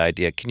love the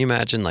idea. Can you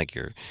imagine, like,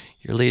 you're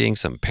leading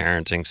some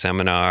parenting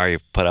seminar,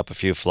 you've put up a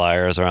few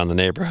flyers around the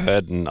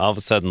neighborhood, and all of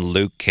a sudden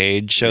Luke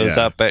Cage shows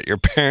up at your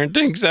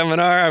parenting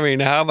seminar? I mean,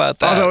 how about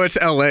that? Although it's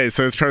LA,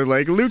 so it's probably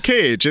like Luke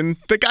Cage and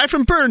the guy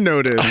from Burn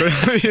Notice.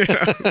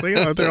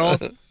 They're all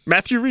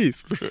Matthew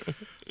Reese.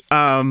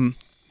 I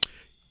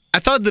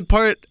thought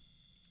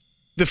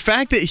the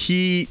fact that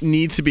he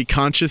needs to be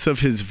conscious of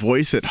his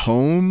voice at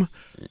home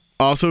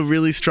also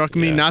really struck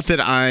me. Yes. Not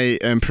that I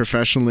am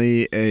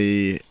professionally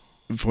a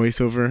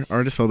voiceover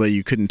artist, although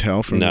you couldn't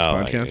tell from this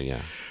podcast.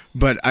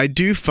 But I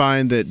do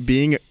find that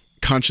being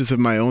conscious of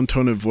my own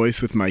tone of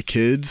voice with my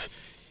kids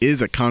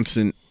is a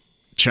constant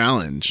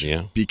challenge.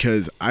 Yeah.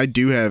 Because I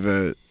do have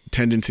a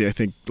tendency, I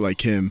think,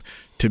 like him,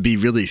 to be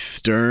really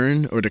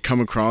stern or to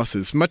come across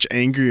as much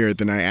angrier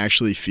than I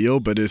actually feel.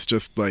 But it's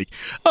just like,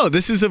 oh,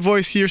 this is a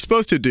voice you're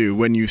supposed to do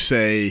when you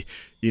say,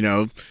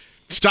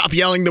 stop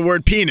yelling the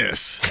word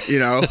penis,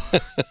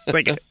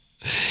 like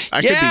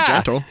I could be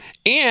gentle.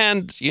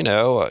 And,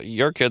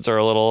 your kids are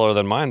a little older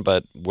than mine,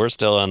 but we're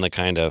still in the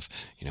kind of,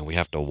 we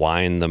have to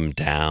wind them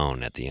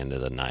down at the end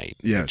of the night,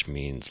 which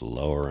means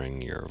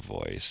lowering your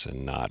voice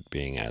and not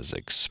being as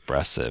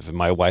expressive. And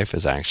my wife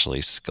has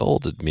actually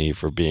scolded me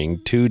for being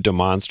too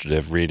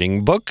demonstrative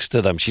reading books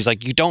to them. She's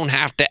like, you don't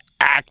have to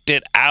act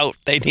it out.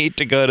 They need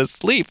to go to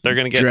sleep. They're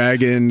going to get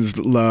dragons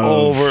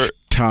love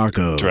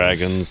tacos.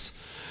 Dragons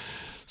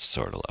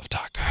sort of love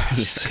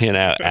tacos.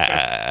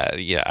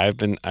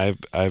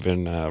 I've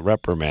been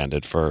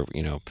reprimanded for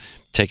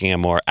taking a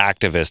more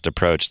activist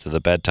approach to the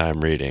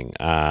bedtime reading.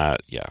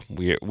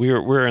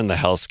 We're in the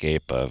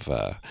hellscape of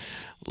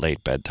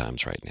late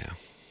bedtimes right now.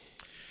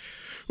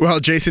 Well,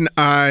 Jason,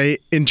 I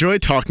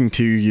enjoyed talking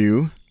to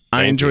you.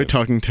 I enjoyed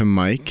talking to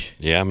Mike.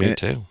 Yeah, me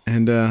too.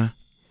 And I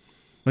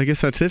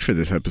guess that's it for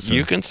this episode.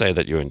 You can say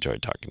that you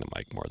enjoyed talking to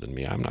Mike more than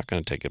me. I'm not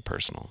going to take it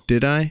personal.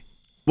 Did I?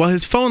 Well,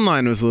 his phone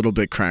line was a little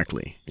bit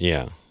crackly.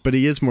 Yeah. But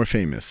he is more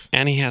famous.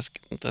 And he has,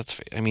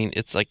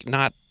 it's like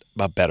not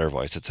a better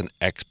voice. It's an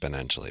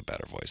exponentially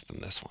better voice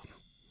than this one.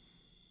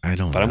 I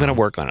don't know. But I'm going to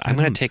work on it. I'm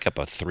going to take up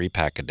a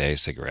 3-pack a day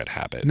cigarette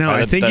habit. No,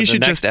 I think you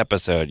should next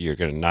episode, you're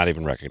going to not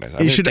even recognize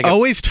it. You should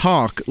always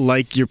talk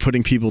like you're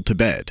putting people to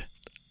bed.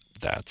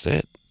 That's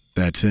it.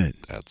 That's it.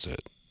 That's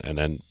it. And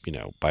then,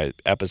 by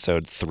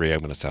episode 3, I'm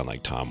going to sound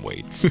like Tom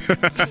Waits.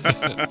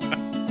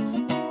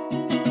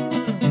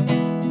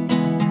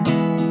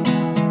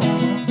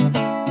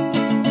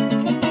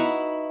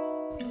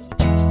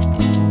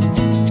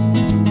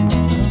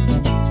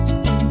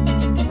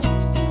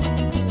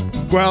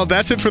 Well,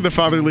 that's it for the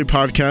Fatherly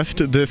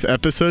Podcast this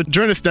episode.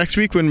 Join us next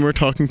week when we're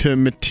talking to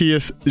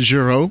Matthias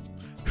Giraud,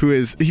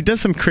 he does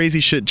some crazy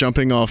shit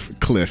jumping off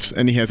cliffs,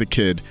 and he has a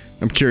kid.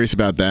 I'm curious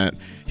about that.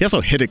 He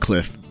also hit a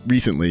cliff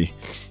recently,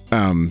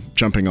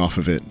 jumping off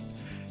of it.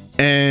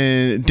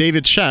 And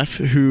David Sheff,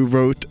 who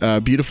wrote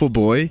Beautiful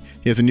Boy.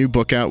 He has a new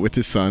book out with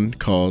his son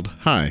called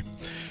Hi.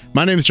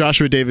 My name is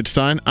Joshua David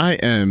Stein. I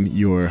am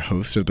your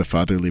host of the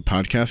Fatherly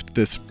Podcast.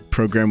 This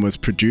program was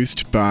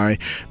produced by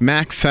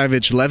Max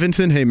Savage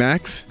Levinson. Hey,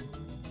 Max.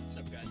 What's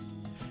up, guys?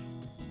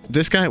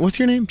 This guy, what's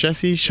your name?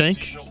 Jesse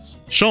Shank?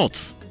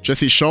 Schultz.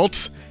 Jesse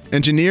Schultz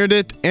engineered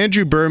it.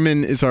 Andrew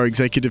Berman is our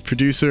executive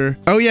producer.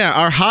 Oh yeah,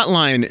 our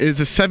hotline is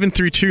a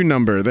 732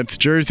 number. That's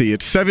Jersey.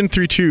 It's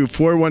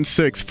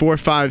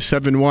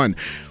 732-416-4571.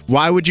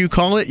 Why would you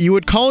call it? You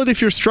would call it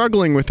if you're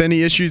struggling with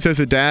any issues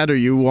as a dad, or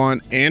you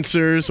want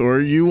answers,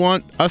 or you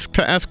want us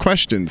to ask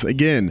questions.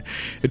 Again,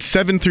 it's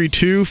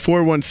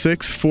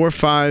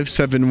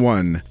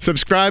 732-416-4571.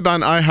 Subscribe on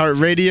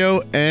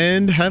iHeartRadio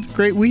and have a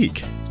great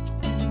week.